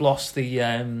 although we've lost the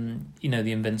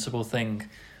the invincible thing,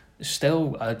 there's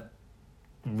still a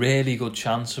really good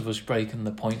chance of us breaking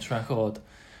the points record.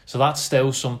 So that's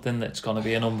still something that's going to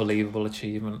be an unbelievable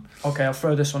achievement. Okay, I'll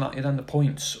throw this one at you then: the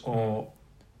points or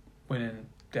winning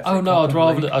the FA Oh no,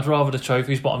 Cup I'd rather the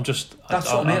trophies, but I'm just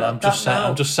I'm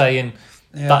just saying.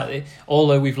 Yeah. That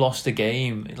although we've lost a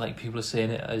game, like people are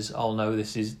saying it as, oh no,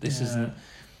 this isn't.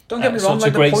 Don't get me wrong, such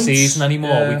a great the points, season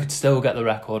anymore. We could still get the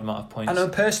record amount of points. I know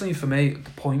personally for me, the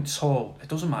points haul, it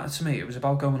doesn't matter to me. It was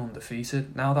about going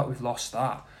undefeated. Now that we've lost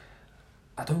that,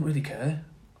 I don't really care.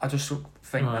 I just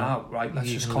think now, right, let's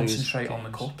just concentrate on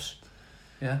the cups.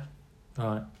 Yeah.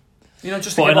 Right.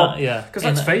 Just think about, because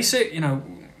let's face it,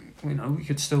 we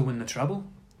could still win the treble.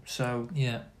 So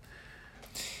yeah.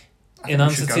 In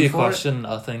answer to your question,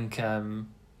 I think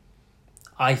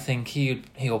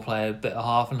he'll play a bit of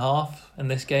half and half in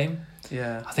this game.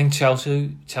 Yeah. I think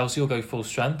Chelsea will go full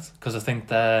strength, because I think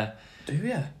they're... Do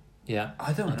you? Yeah.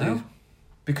 I don't know.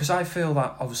 Because I feel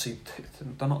that obviously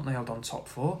they're not nailed on top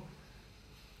 4.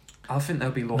 I think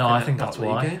they'll be looking at that. No, I think that's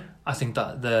why. Game. I think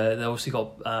that they obviously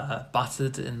got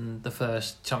battered in the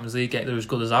first Champions League game. They were as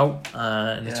good as out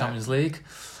in the Champions League.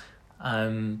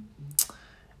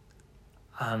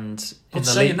 And in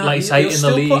the league, like you say, in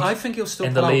the league, I think he'll still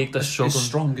in put the league, out they're struggling. His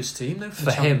strongest team though for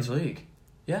the Champions League.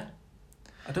 Yeah,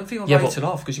 I don't think he'll write it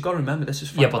off, because you've got to remember this is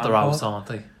Frank but they're out, aren't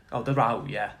they? Oh, they're out.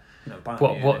 Yeah.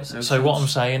 What I'm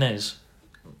saying is,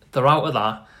 they're out of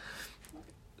that.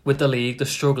 With the league, they're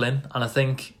struggling, and I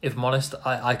think, if I'm honest,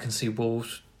 I can see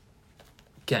Wolves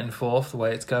getting 4th the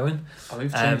way it's going. Oh,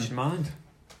 you've changed your mind,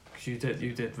 because you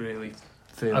did really.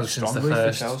 Since the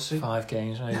first 5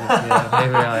 games, maybe. Yeah,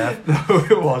 maybe I have. No,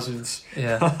 it wasn't.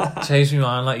 Yeah, changed my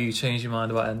mind like you changed your mind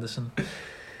about Henderson.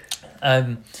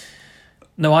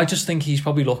 No, I just think he's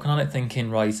probably looking at it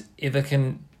thinking, right, if I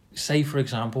can, say for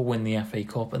example, win the FA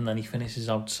Cup and then he finishes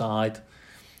outside,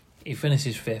 he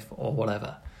finishes 5th or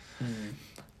whatever,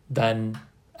 then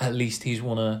at least he's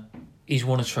won a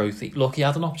trophy. Look, he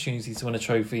had an opportunity to win a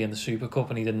trophy in the Super Cup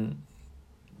and he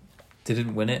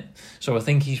didn't win it. So I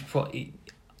think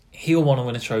he'll want to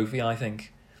win a trophy, I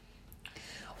think.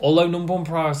 Although number one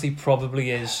priority probably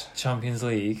is Champions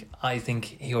League, I think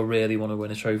he'll really want to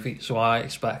win a trophy. So I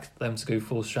expect them to go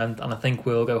full strength, and I think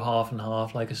we'll go half and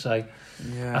half, like I say.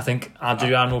 Yeah. I think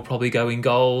Adrian will probably go in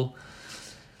goal.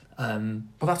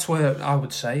 But that's where I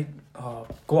would say, go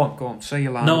on, say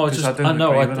your line. No, I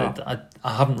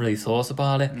haven't really thought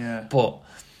about it. Yeah. But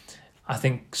I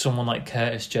think someone like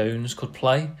Curtis Jones could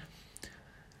play.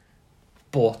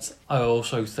 But I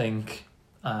also think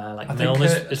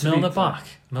is Milner back?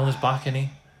 Milner's back, isn't he?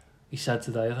 He said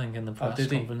today, I think, in the press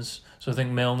conference. So I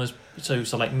think Milner's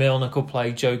Milner could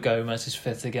play. Joe Gomez is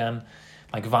fit again.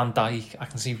 Like Van Dijk, I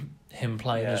can see him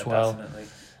playing as well. Definitely.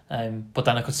 But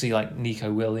then I could see like Nico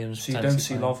Williams. So you don't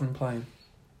see Lovren playing?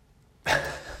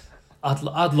 I'd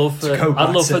love for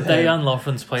Dejan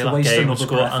Lovren to play that game and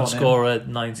score a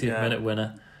 90th minute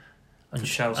winner. and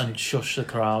Chelsea. and shush the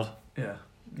crowd.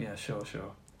 Yeah, sure.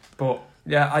 But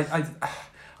yeah,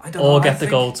 I don't know. Or I get the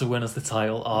think- goal to win us the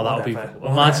title. Oh, that would be... Whatever.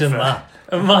 Imagine that.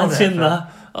 Imagine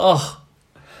that. Oh,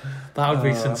 that would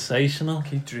be Oh. sensational.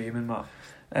 Keep dreaming,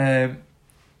 man.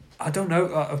 I don't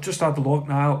know. I've just had a look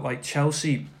now. Like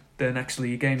Chelsea, their next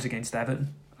league game's against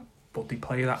Everton, but they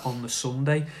play that on the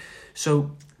Sunday.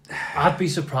 So, I'd be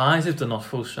surprised if they're not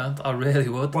full strength. I really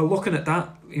would. well, looking at that,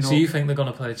 So you think they're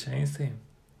going to play a change team?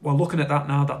 well, looking at that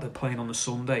now that they're playing on the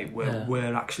Sunday, Yeah.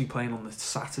 we're actually playing on the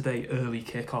Saturday early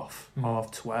kickoff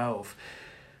of 12.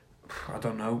 I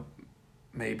don't know.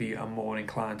 Maybe I'm more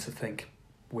inclined to think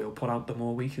we'll put out the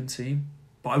more weakened team.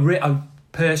 But I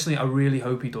personally, I really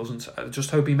hope he doesn't. I just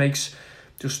hope he makes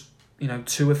just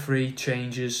 2 or 3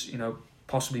 changes.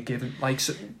 Possibly given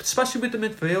especially with the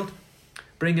midfield,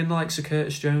 bring in like Sir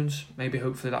Curtis Jones. Maybe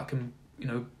hopefully that can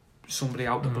somebody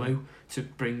out the blue to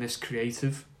bring this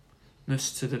creativeness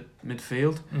to the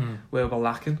midfield where we're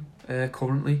lacking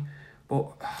currently.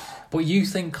 But you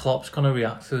think Klopp's going to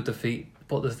react to a defeat?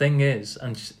 But the thing is,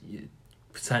 and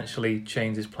potentially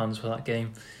change his plans for that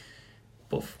game.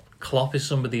 But Klopp is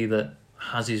somebody that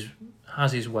has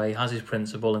his way, has his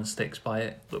principle, and sticks by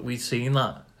it. But we've seen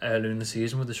that earlier in the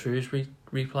season with the Shrewsbury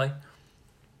replay.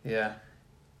 yeah,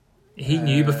 He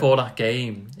knew before that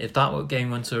game, if that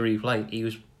game went to a replay,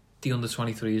 the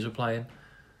under-23s were playing.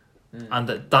 And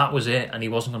that was it, and he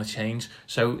wasn't going to change.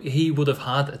 So he would have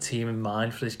had a team in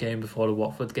mind for this game before the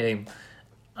Watford game,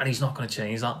 and he's not going to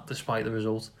change that despite the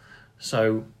result.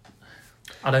 So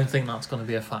I don't think that's going to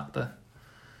be a factor.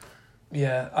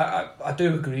 Yeah, I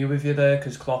do agree with you there,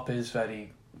 because Klopp is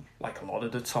very, like a lot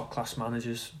of the top class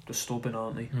managers, they're stubborn,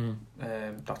 aren't they?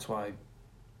 That's why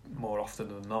more often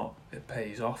than not it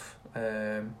pays off.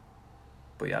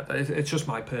 But yeah, it's just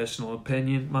my personal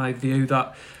opinion, my view,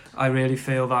 that I really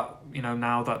feel that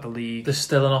now that the league, there's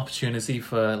still an opportunity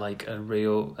for like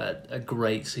a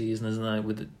great season, isn't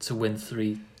there? To win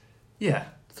three yeah,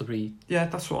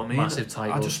 that's what I mean. massive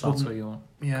titles. That's what you want.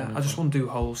 Yeah, I just wouldn't do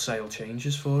wholesale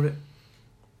changes for it,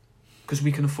 because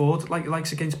we can afford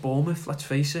like against Bournemouth. Let's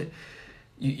face it,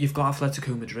 you've got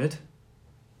Atletico Madrid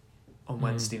on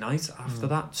Wednesday night after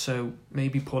that, so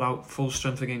maybe put out full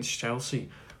strength against Chelsea,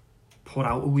 put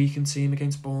out a weakened team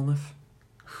against Bournemouth.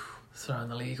 Throwing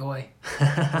the league away.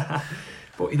 But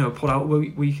put out a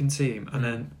weakened team and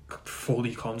then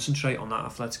fully concentrate on that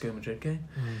Atletico Madrid game.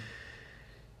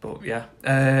 But yeah,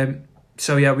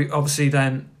 so yeah, we obviously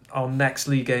then our next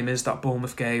league game is that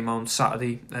Bournemouth game on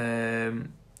Saturday, 12:30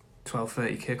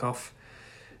 kickoff.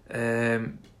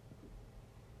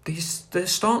 They're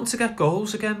starting to get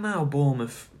goals again now,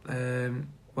 Bournemouth.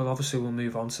 Well, obviously we'll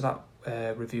move on to that,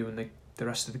 reviewing the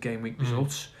rest of the game week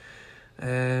results.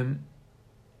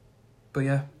 But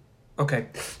yeah, okay,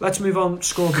 let's move on.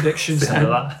 Score predictions then.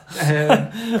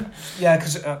 Yeah,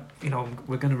 because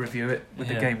we're going to review it with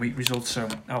the game week results, so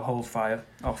I'll hold fire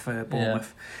off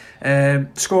Bournemouth.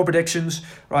 Score predictions,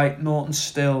 right? Norton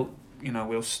still,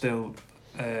 we'll still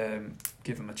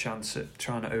give him a chance at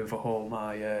trying to overhaul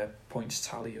my points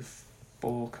tally of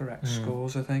 4 correct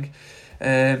scores, I think.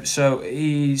 So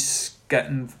he's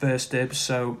getting first dibs,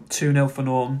 so 2-0 for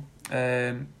Norton.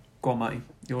 Go on, Matty.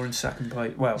 You're in second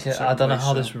place. Well, I don't know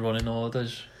how this running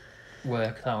order's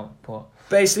worked out, but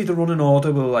basically the running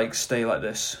order will stay like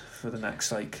this for the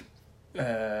next the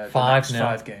next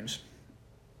 5 games.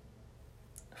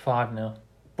 5-0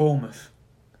 Bournemouth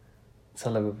to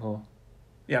Liverpool.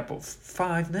 Yeah, but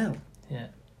 5-0. Yeah.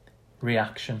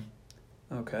 Reaction.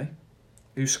 Okay.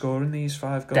 Who's scoring these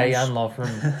 5 goals? Dejan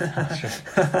Lovren.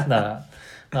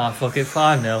 No, fuck it.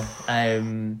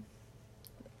 5-0.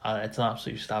 It's an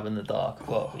absolute stab in the dark,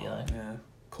 but Yeah.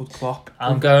 Could Klopp.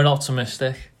 I'm going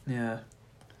optimistic. Yeah.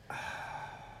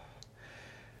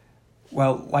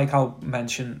 Well, like I'll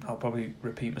probably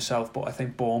repeat myself, but I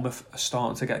think Bournemouth are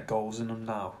starting to get goals in them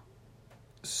now.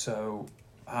 So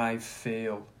I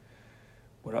feel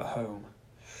we're at home.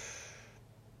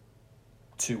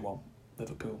 2-1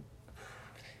 Liverpool.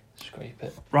 Scrape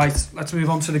it. Right, let's move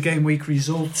on to the game week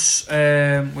results.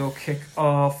 We'll kick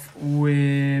off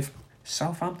with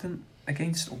Southampton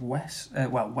against West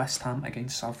Ham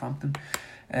against Southampton.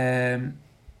 I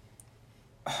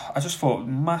just thought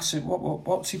massive.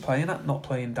 What's he playing at? Not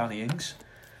playing Danny Ings.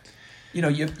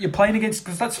 You're playing against,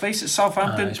 because let's face it,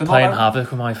 Southampton. He's playing havoc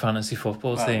with my fantasy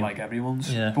football team. Like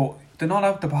everyone's. Yeah. But they're not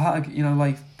out the park.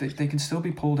 They can still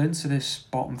be pulled into this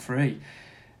bottom 3.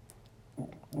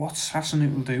 What's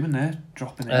Hasenhüttl doing there?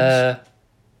 Dropping Ings?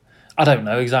 I don't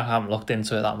know exactly. I haven't looked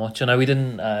into it that much. I know he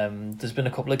didn't. There's been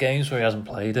a couple of games where he hasn't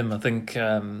played him. I think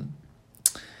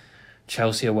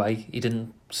Chelsea away, he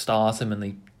didn't start him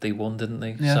and they won, didn't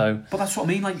they? Yeah. So, but that's what I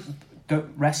mean.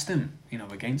 don't rest him,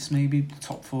 against maybe the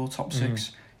top 4, top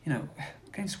 6,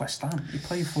 against West Ham, you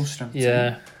play full strength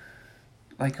team.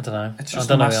 Like, I don't know. It's just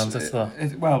I don't know the answer to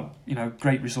that.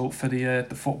 Great result for the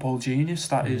football genius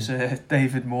that is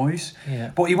David Moyes.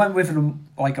 Yeah. But he went with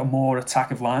a more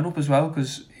attacking lineup as well,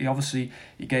 because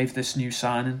he gave this new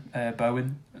signing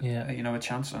Bowen a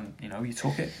chance, and he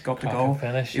took it, got the goal.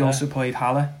 Finish, he also played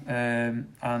Haller and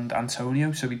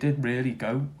Antonio, so he did really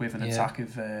go with an attacking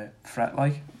threat,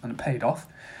 and it paid off.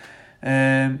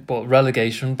 But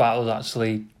relegation battle's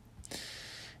actually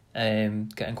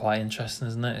getting quite interesting,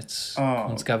 isn't it? It's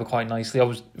coming together quite nicely.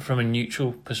 From a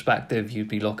neutral perspective, you'd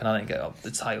be looking at it and go,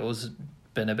 the title's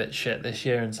been a bit shit this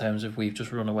year in terms of we've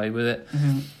just run away with it.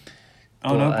 Mm-hmm.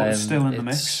 But it's still in the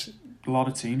mix. A lot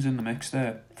of teams in the mix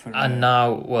there. And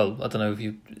now, well, I don't know if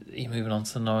you're moving on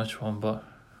to the Norwich one, but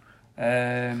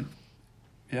yeah,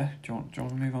 do you want to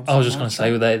move on? I was just going to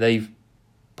say they've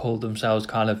pulled themselves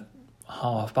kind of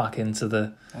half back into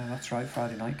the that's right,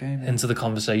 Friday night game into the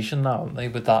conversation now. They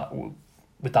with that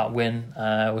win,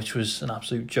 which was an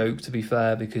absolute joke, to be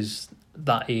fair, because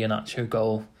that Iheanacho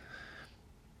goal,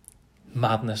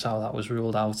 madness how that was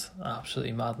ruled out,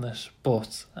 absolutely madness.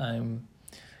 But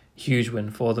huge win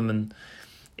for them, and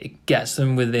it gets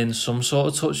them within some sort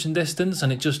of touching distance,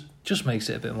 and it just makes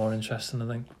it a bit more interesting, I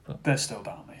think. But they're still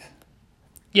down, mate.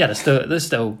 Yeah, they're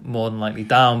still more than likely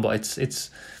down, but it's.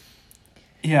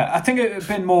 Yeah, I think it would have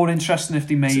been more interesting if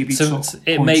they maybe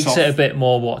it makes it a bit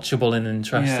more watchable and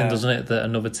interesting, doesn't it? That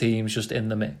another team's just in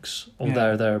the mix or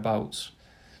thereabouts.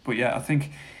 But yeah, I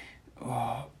think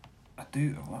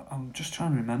I'm just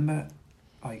trying to remember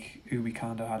who we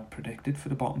kind of had predicted for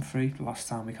the bottom 3 the last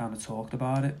time we kind of talked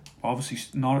about it. Obviously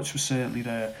Norwich was certainly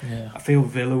there. Yeah. I feel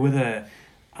Villa were there,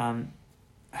 and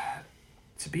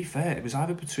to be fair, it was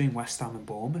either between West Ham and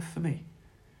Bournemouth for me.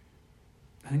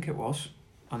 I think it was.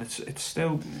 And it's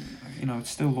still, it's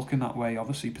still looking that way,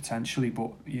 obviously, potentially,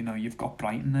 but, you've got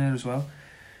Brighton there as well.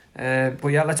 But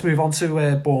yeah, let's move on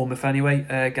to Bournemouth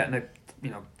anyway, getting a,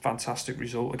 fantastic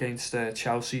result against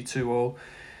Chelsea 2-2.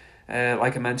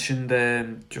 Like I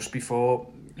mentioned just before,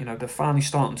 they're finally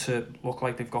starting to look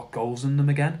like they've got goals in them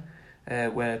again,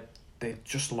 where they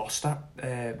just lost that.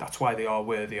 That's why they are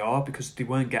where they are, because they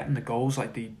weren't getting the goals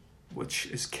which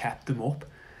has kept them up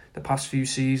the past few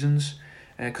seasons.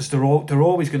 Because they're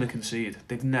always going to concede.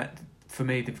 For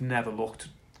me, they've never looked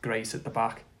great at the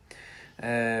back.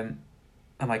 And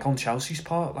on Chelsea's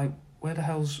part, where the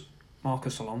hell's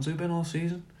Marcus Alonso been all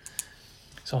season?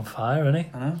 He's on fire, isn't he?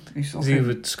 I know. He's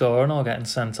either scoring or getting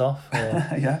sent off. Or...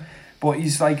 yeah, but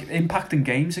he's impacting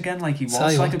games again, like he was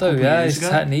a couple of years his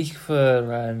ago. technique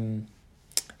for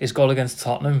his goal against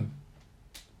Tottenham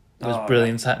was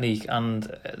brilliant technique,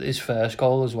 and his first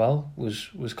goal as well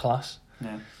was class.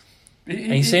 Yeah.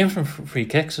 And he's same from free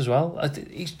kicks as well. Who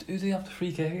did he have the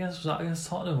free kick against? Was that against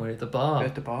Tottenham? Where at the bar?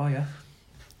 At the bar, yeah.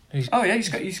 He's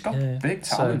got big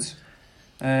talent.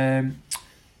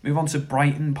 Move on to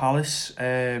Brighton Palace.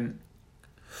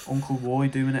 Uncle Roy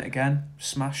doing it again,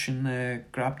 smashing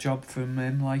grab job from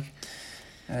him.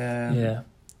 Yeah.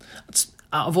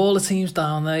 Out of all the teams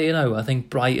down there, I think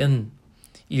Brighton.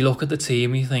 You look at the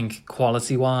team, you think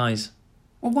quality wise.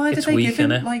 Well, why did they weak, give him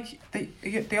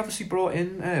they obviously brought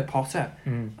in Potter,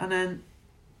 and then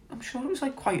I'm sure it was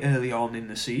quite early on in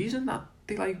the season that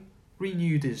they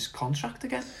renewed his contract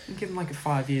again and give him a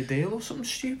 5-year deal or something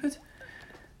stupid.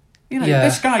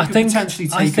 This guy could potentially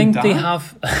take him down. They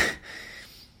have.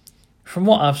 From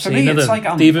what I've seen of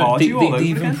them,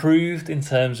 they've improved in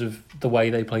terms of the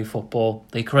way they play football.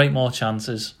 They create more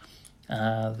chances.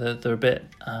 They're a bit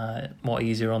more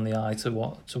easier on the eye to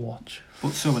watch.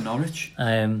 But so are Norwich.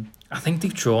 I think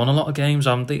they've drawn a lot of games.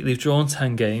 They've drawn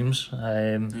 10 games.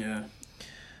 Yeah.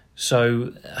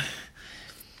 So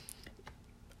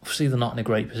obviously they're not in a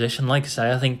great position. Like I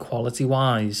say, I think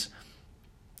quality-wise,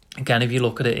 again, if you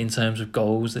look at it in terms of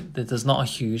goals, there's not a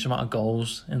huge amount of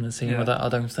goals in the team. I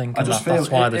don't think. That's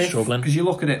why they're struggling. Because you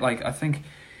look at it I think,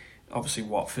 obviously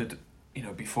Watford,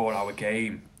 before our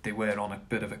game, they were on a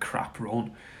bit of a crap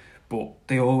run, but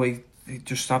they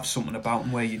just have something about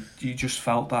them where you just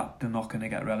felt that they're not going to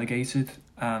get relegated.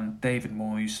 And David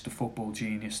Moyes, the football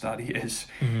genius that he is,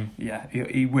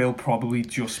 he will probably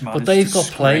just manage. But they've got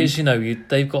players,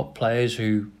 they've got players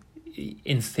who,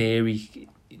 in theory,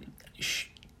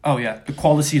 the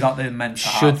quality that they're meant to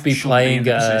should be playing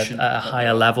at a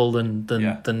higher level than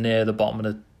near the bottom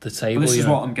of the table. But this is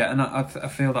what I'm getting at. I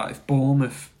feel that if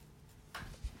Bournemouth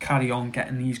carry on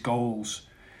getting these goals,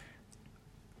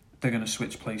 they're going to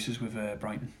switch places with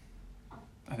Brighton.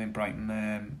 I think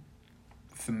Brighton,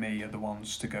 for me, are the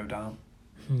ones to go down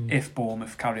if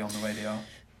Bournemouth carry on the way they are.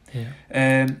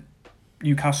 Yeah.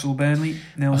 Newcastle Burnley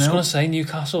 0-0. I was going to say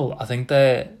Newcastle. I think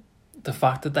the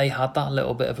fact that they had that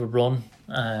little bit of a run,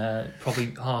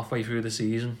 probably halfway through the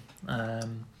season.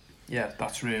 Yeah,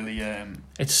 that's really...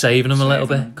 it's saving them a little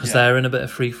bit because yeah. they're in a bit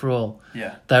of free for all.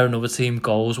 Yeah. They're another team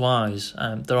goals wise.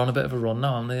 They're on a bit of a run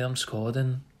now, haven't they? I'm scored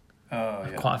in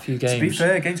quite a few games. To be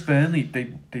fair, against Burnley,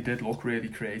 they did look really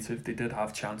creative. They did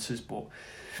have chances, but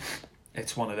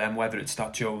it's one of them. Whether it's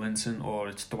that Joe Linton or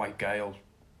it's Dwight Gale,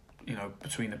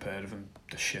 between the pair of them,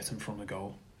 the shit in front of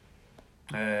goal.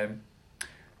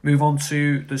 Move on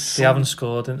to the. They haven't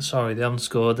scored in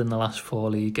the last 4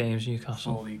 league games.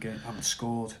 Newcastle. 4 league games haven't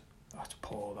scored. That's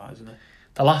poor, that isn't it?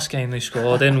 The last game they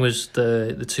scored in was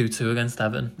the 2-2 against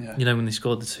Everton. Yeah. When they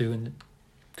scored the 2 in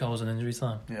goals in injury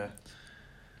time. Yeah.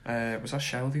 Was that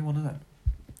Shelby one of them?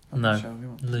 No,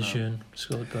 Lejeune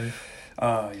scored both.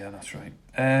 Oh yeah, that's right.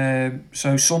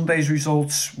 So Sunday's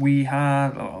results, we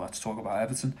had. Let's talk about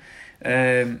Everton.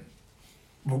 1-1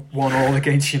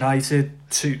 against United.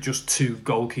 Two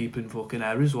goalkeeping fucking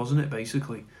errors, wasn't it?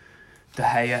 Basically, De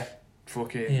Gea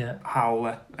fucking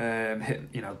howler, hit,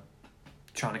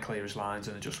 trying to clear his lines,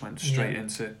 and it just went straight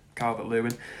into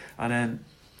Calvert-Lewin, and then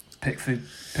Pickford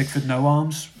no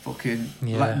arms, fucking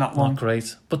letting that one. Not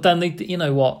great. But then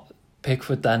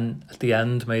Pickford then at the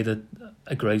end made a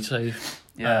great save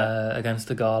against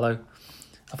Ighalo.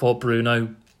 I thought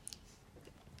Bruno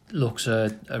looks a really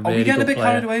good player. Are we getting a bit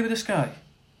carried away with this guy?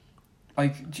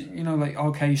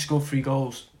 Okay, he scored 3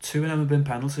 goals. 2 of them have been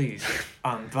penalties,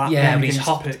 and that. Yeah, but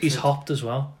he's hopped as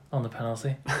well on the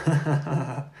penalty.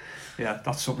 Yeah,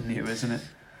 that's something new, isn't it?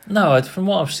 No, from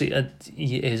what I've seen,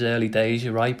 his early days,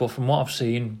 you're right, but from what I've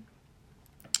seen,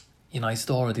 United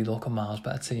already look a miles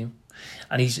better team,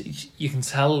 and you can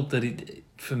tell that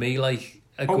for me, like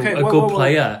a good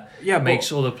player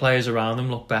makes other players around him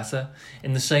look better,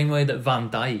 in the same way that Van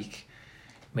Dijk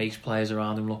makes players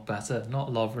around him look better. Not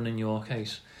Lovren in your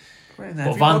case, but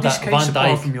Van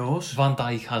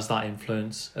Dijk has that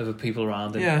influence over people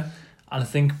around him. Yeah, and I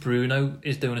think Bruno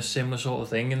is doing a similar sort of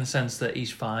thing in the sense that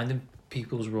he's finding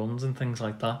people's runs and things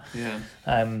like that. Yeah.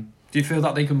 Do you feel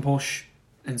that they can push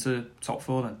into top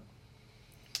 4 then?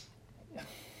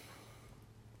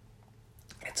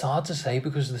 It's hard to say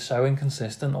because they're so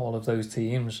inconsistent, all of those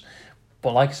teams.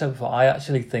 But like I said before, I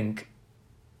actually think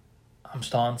I'm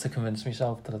starting to convince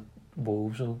myself that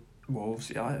Wolves will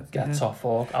get top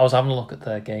 4. I was having a look at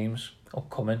their games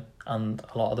upcoming, and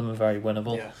a lot of them are very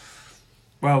winnable. Yeah.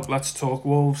 Well, let's talk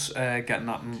Wolves getting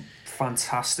that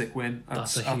fantastic win at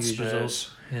huge Spurs.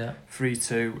 Result. Yeah.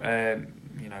 3-2.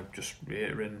 Just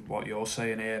reiterating what you're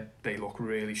saying here, they look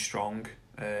really strong.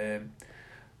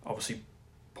 Obviously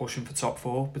pushing for top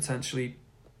 4, potentially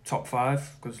top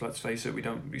 5, because let's face it,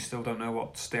 we still don't know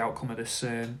what's the outcome of this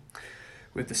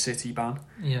with the City ban.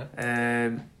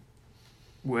 Yeah.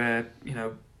 Where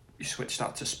you switch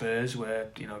that to Spurs, where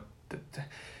to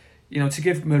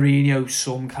give Mourinho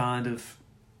some kind of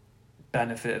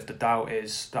benefit of the doubt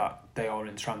is that they are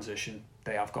in transition.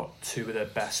 They have got 2 of their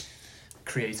best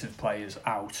creative players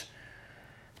out.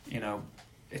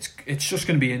 It's just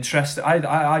going to be interesting.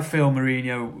 I feel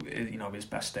Mourinho, his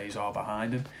best days are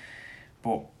behind him,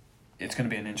 but it's going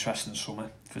to be an interesting summer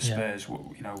for Spurs.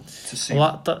 To see.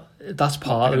 Well, that's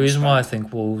part of the reason why I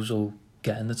think Wolves will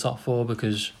get in the top 4,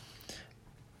 because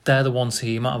they're the one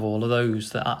team out of all of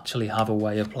those that actually have a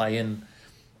way of playing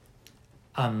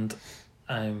and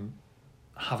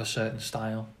have a certain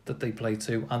style that they play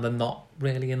to, and they're not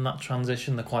really in that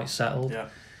transition. They're quite settled. Yeah.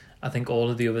 I think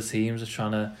all of the other teams are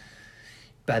trying to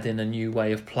bed in a new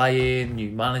way of playing,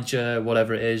 new manager,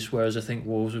 whatever it is, whereas I think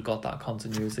Wolves have got that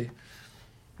continuity.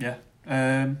 Yeah.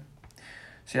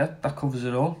 That covers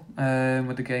it all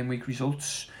with the game week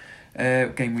results.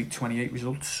 Game week 28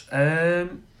 results.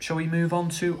 Shall we move on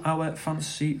to our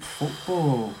fantasy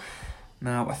football?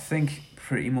 Now, I think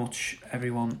pretty much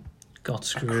everyone got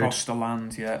screwed across the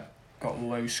land. Got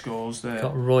low scores there.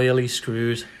 Got royally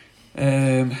screwed.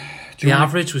 The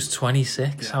average was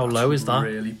 26. How low is that?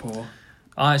 Really poor.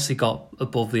 I actually got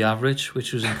above the average,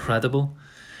 which was incredible.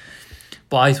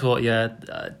 But I thought,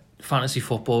 fantasy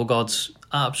football gods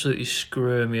absolutely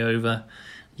screwing me over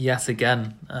yet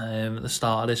again at the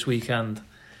start of this weekend,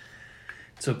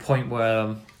 to a point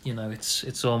where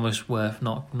it's almost worth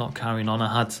not carrying on.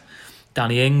 I had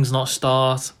Danny Ings not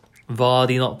start,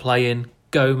 Vardy not playing,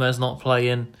 Gomez not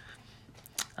playing,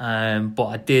 but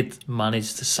I did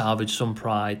manage to salvage some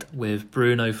pride with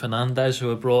Bruno Fernandes,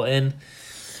 who I brought in,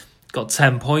 got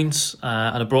 10 points,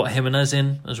 and I brought Jimenez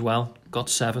in as well, got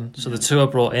 7. So the 2 I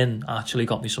brought in actually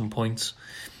got me some points.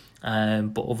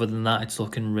 But other than that, it's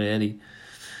looking really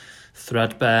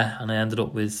threadbare, and I ended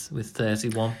up with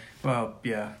 31. Well,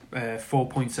 yeah, 4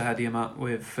 points ahead of you, Matt,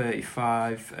 with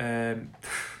 35.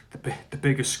 The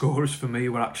biggest scorers for me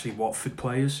were actually Watford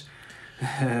players.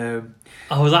 I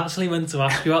was actually meant to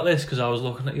ask you about this because I was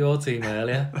looking at your team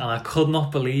earlier and I could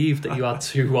not believe that you had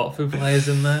 2 Watford players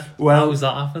in there. Well, how has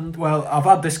that happened? Well, I've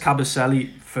had this Kabasele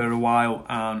for a while,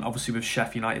 and obviously with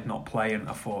Sheffield United not playing,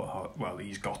 I thought, oh, well,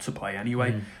 he's got to play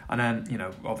anyway. And then,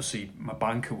 obviously my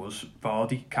banker was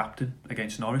Vardy, captain,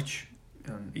 against Norwich,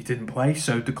 and he didn't play,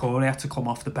 so Decore had to come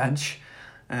off the bench.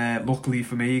 Luckily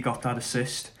for me, he got that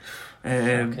assist.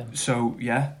 So,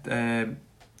 yeah,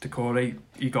 Decore,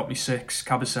 he got me 6,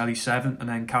 Kabasele 7, and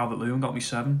then Calvert-Lewin got me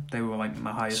 7. They were like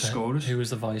my highest scorers. Who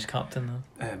was the vice captain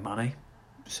then? Mane.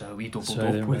 So he doubled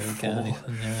up with 4.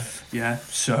 Yeah.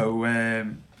 So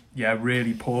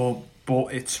really poor.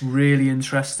 But it's really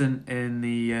interesting in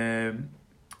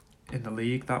the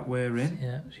league that we're in.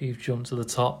 Yeah, so you've jumped to the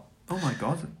top. Oh my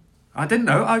God. I didn't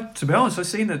know. To be honest, I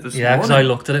seen it this morning. Yeah, because I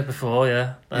looked at it before.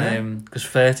 Yeah, because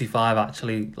 35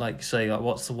 actually, like you say,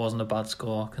 wasn't a bad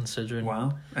score considering.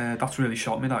 Wow, that's really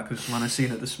shocked me. That because when I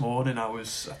seen it this morning, I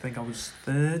think I was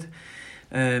 3rd.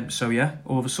 So yeah,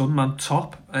 all of a sudden I'm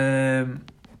top.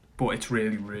 But it's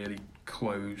really, really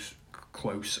close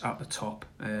at the top.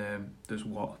 There's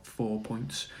 4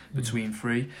 points between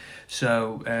 3.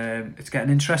 So it's getting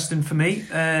interesting for me.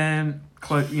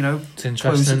 It's interesting.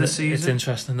 Close to the season. It's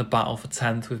interesting the battle for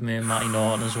 10th with me and Matty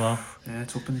Norton as well. Yeah,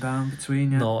 it's up and down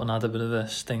between. Yeah. Norton had a bit of a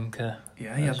stinker.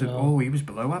 Yeah, he was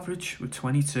below average with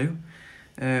 22.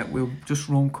 We'll just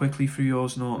run quickly through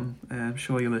yours, Norton. I'm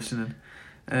sure you're listening.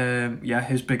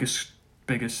 His biggest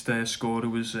scorer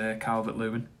was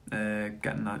Calvert-Lewin,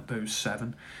 getting those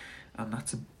 7, and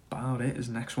that's about it. His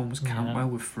next one was Cantwell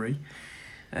with 3.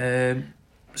 The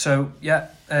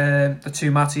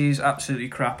 2 Matties absolutely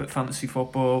crap at fantasy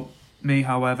football. Me,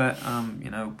 however, I'm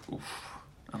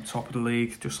top of the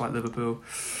league, just like Liverpool.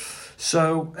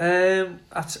 So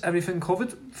that's everything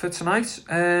covered for tonight.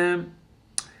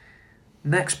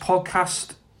 Next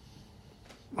podcast,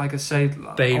 like I said,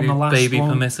 on the last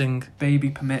one,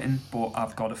 baby permitting, but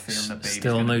I've got a feeling the baby's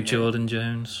still no Jordan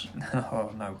Jones.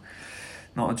 Oh no,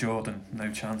 not a Jordan,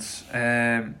 no chance.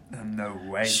 No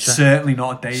way. Certainly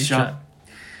not a Dejan.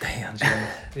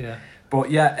 Yeah.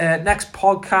 But next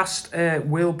podcast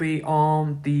will be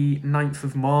on the 9th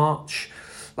of March.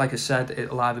 Like I said,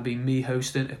 it'll either be me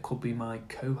hosting, it could be my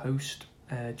co-host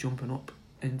jumping up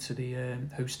into the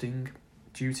hosting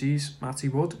duties, Matty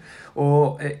Wood,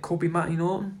 or it could be Matty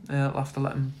Norton. I'll have to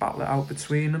let him battle it out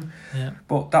between them. Yeah.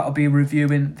 But that'll be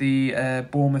reviewing the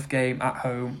Bournemouth game at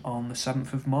home on the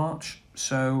 7th of March.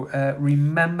 So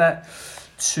remember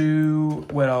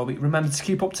to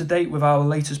keep up to date with our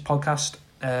latest podcast.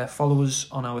 Follow us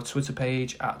on our Twitter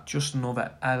page at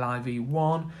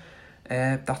JustAnotherLIV1.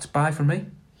 That's bye from me.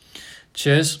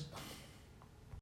 Cheers.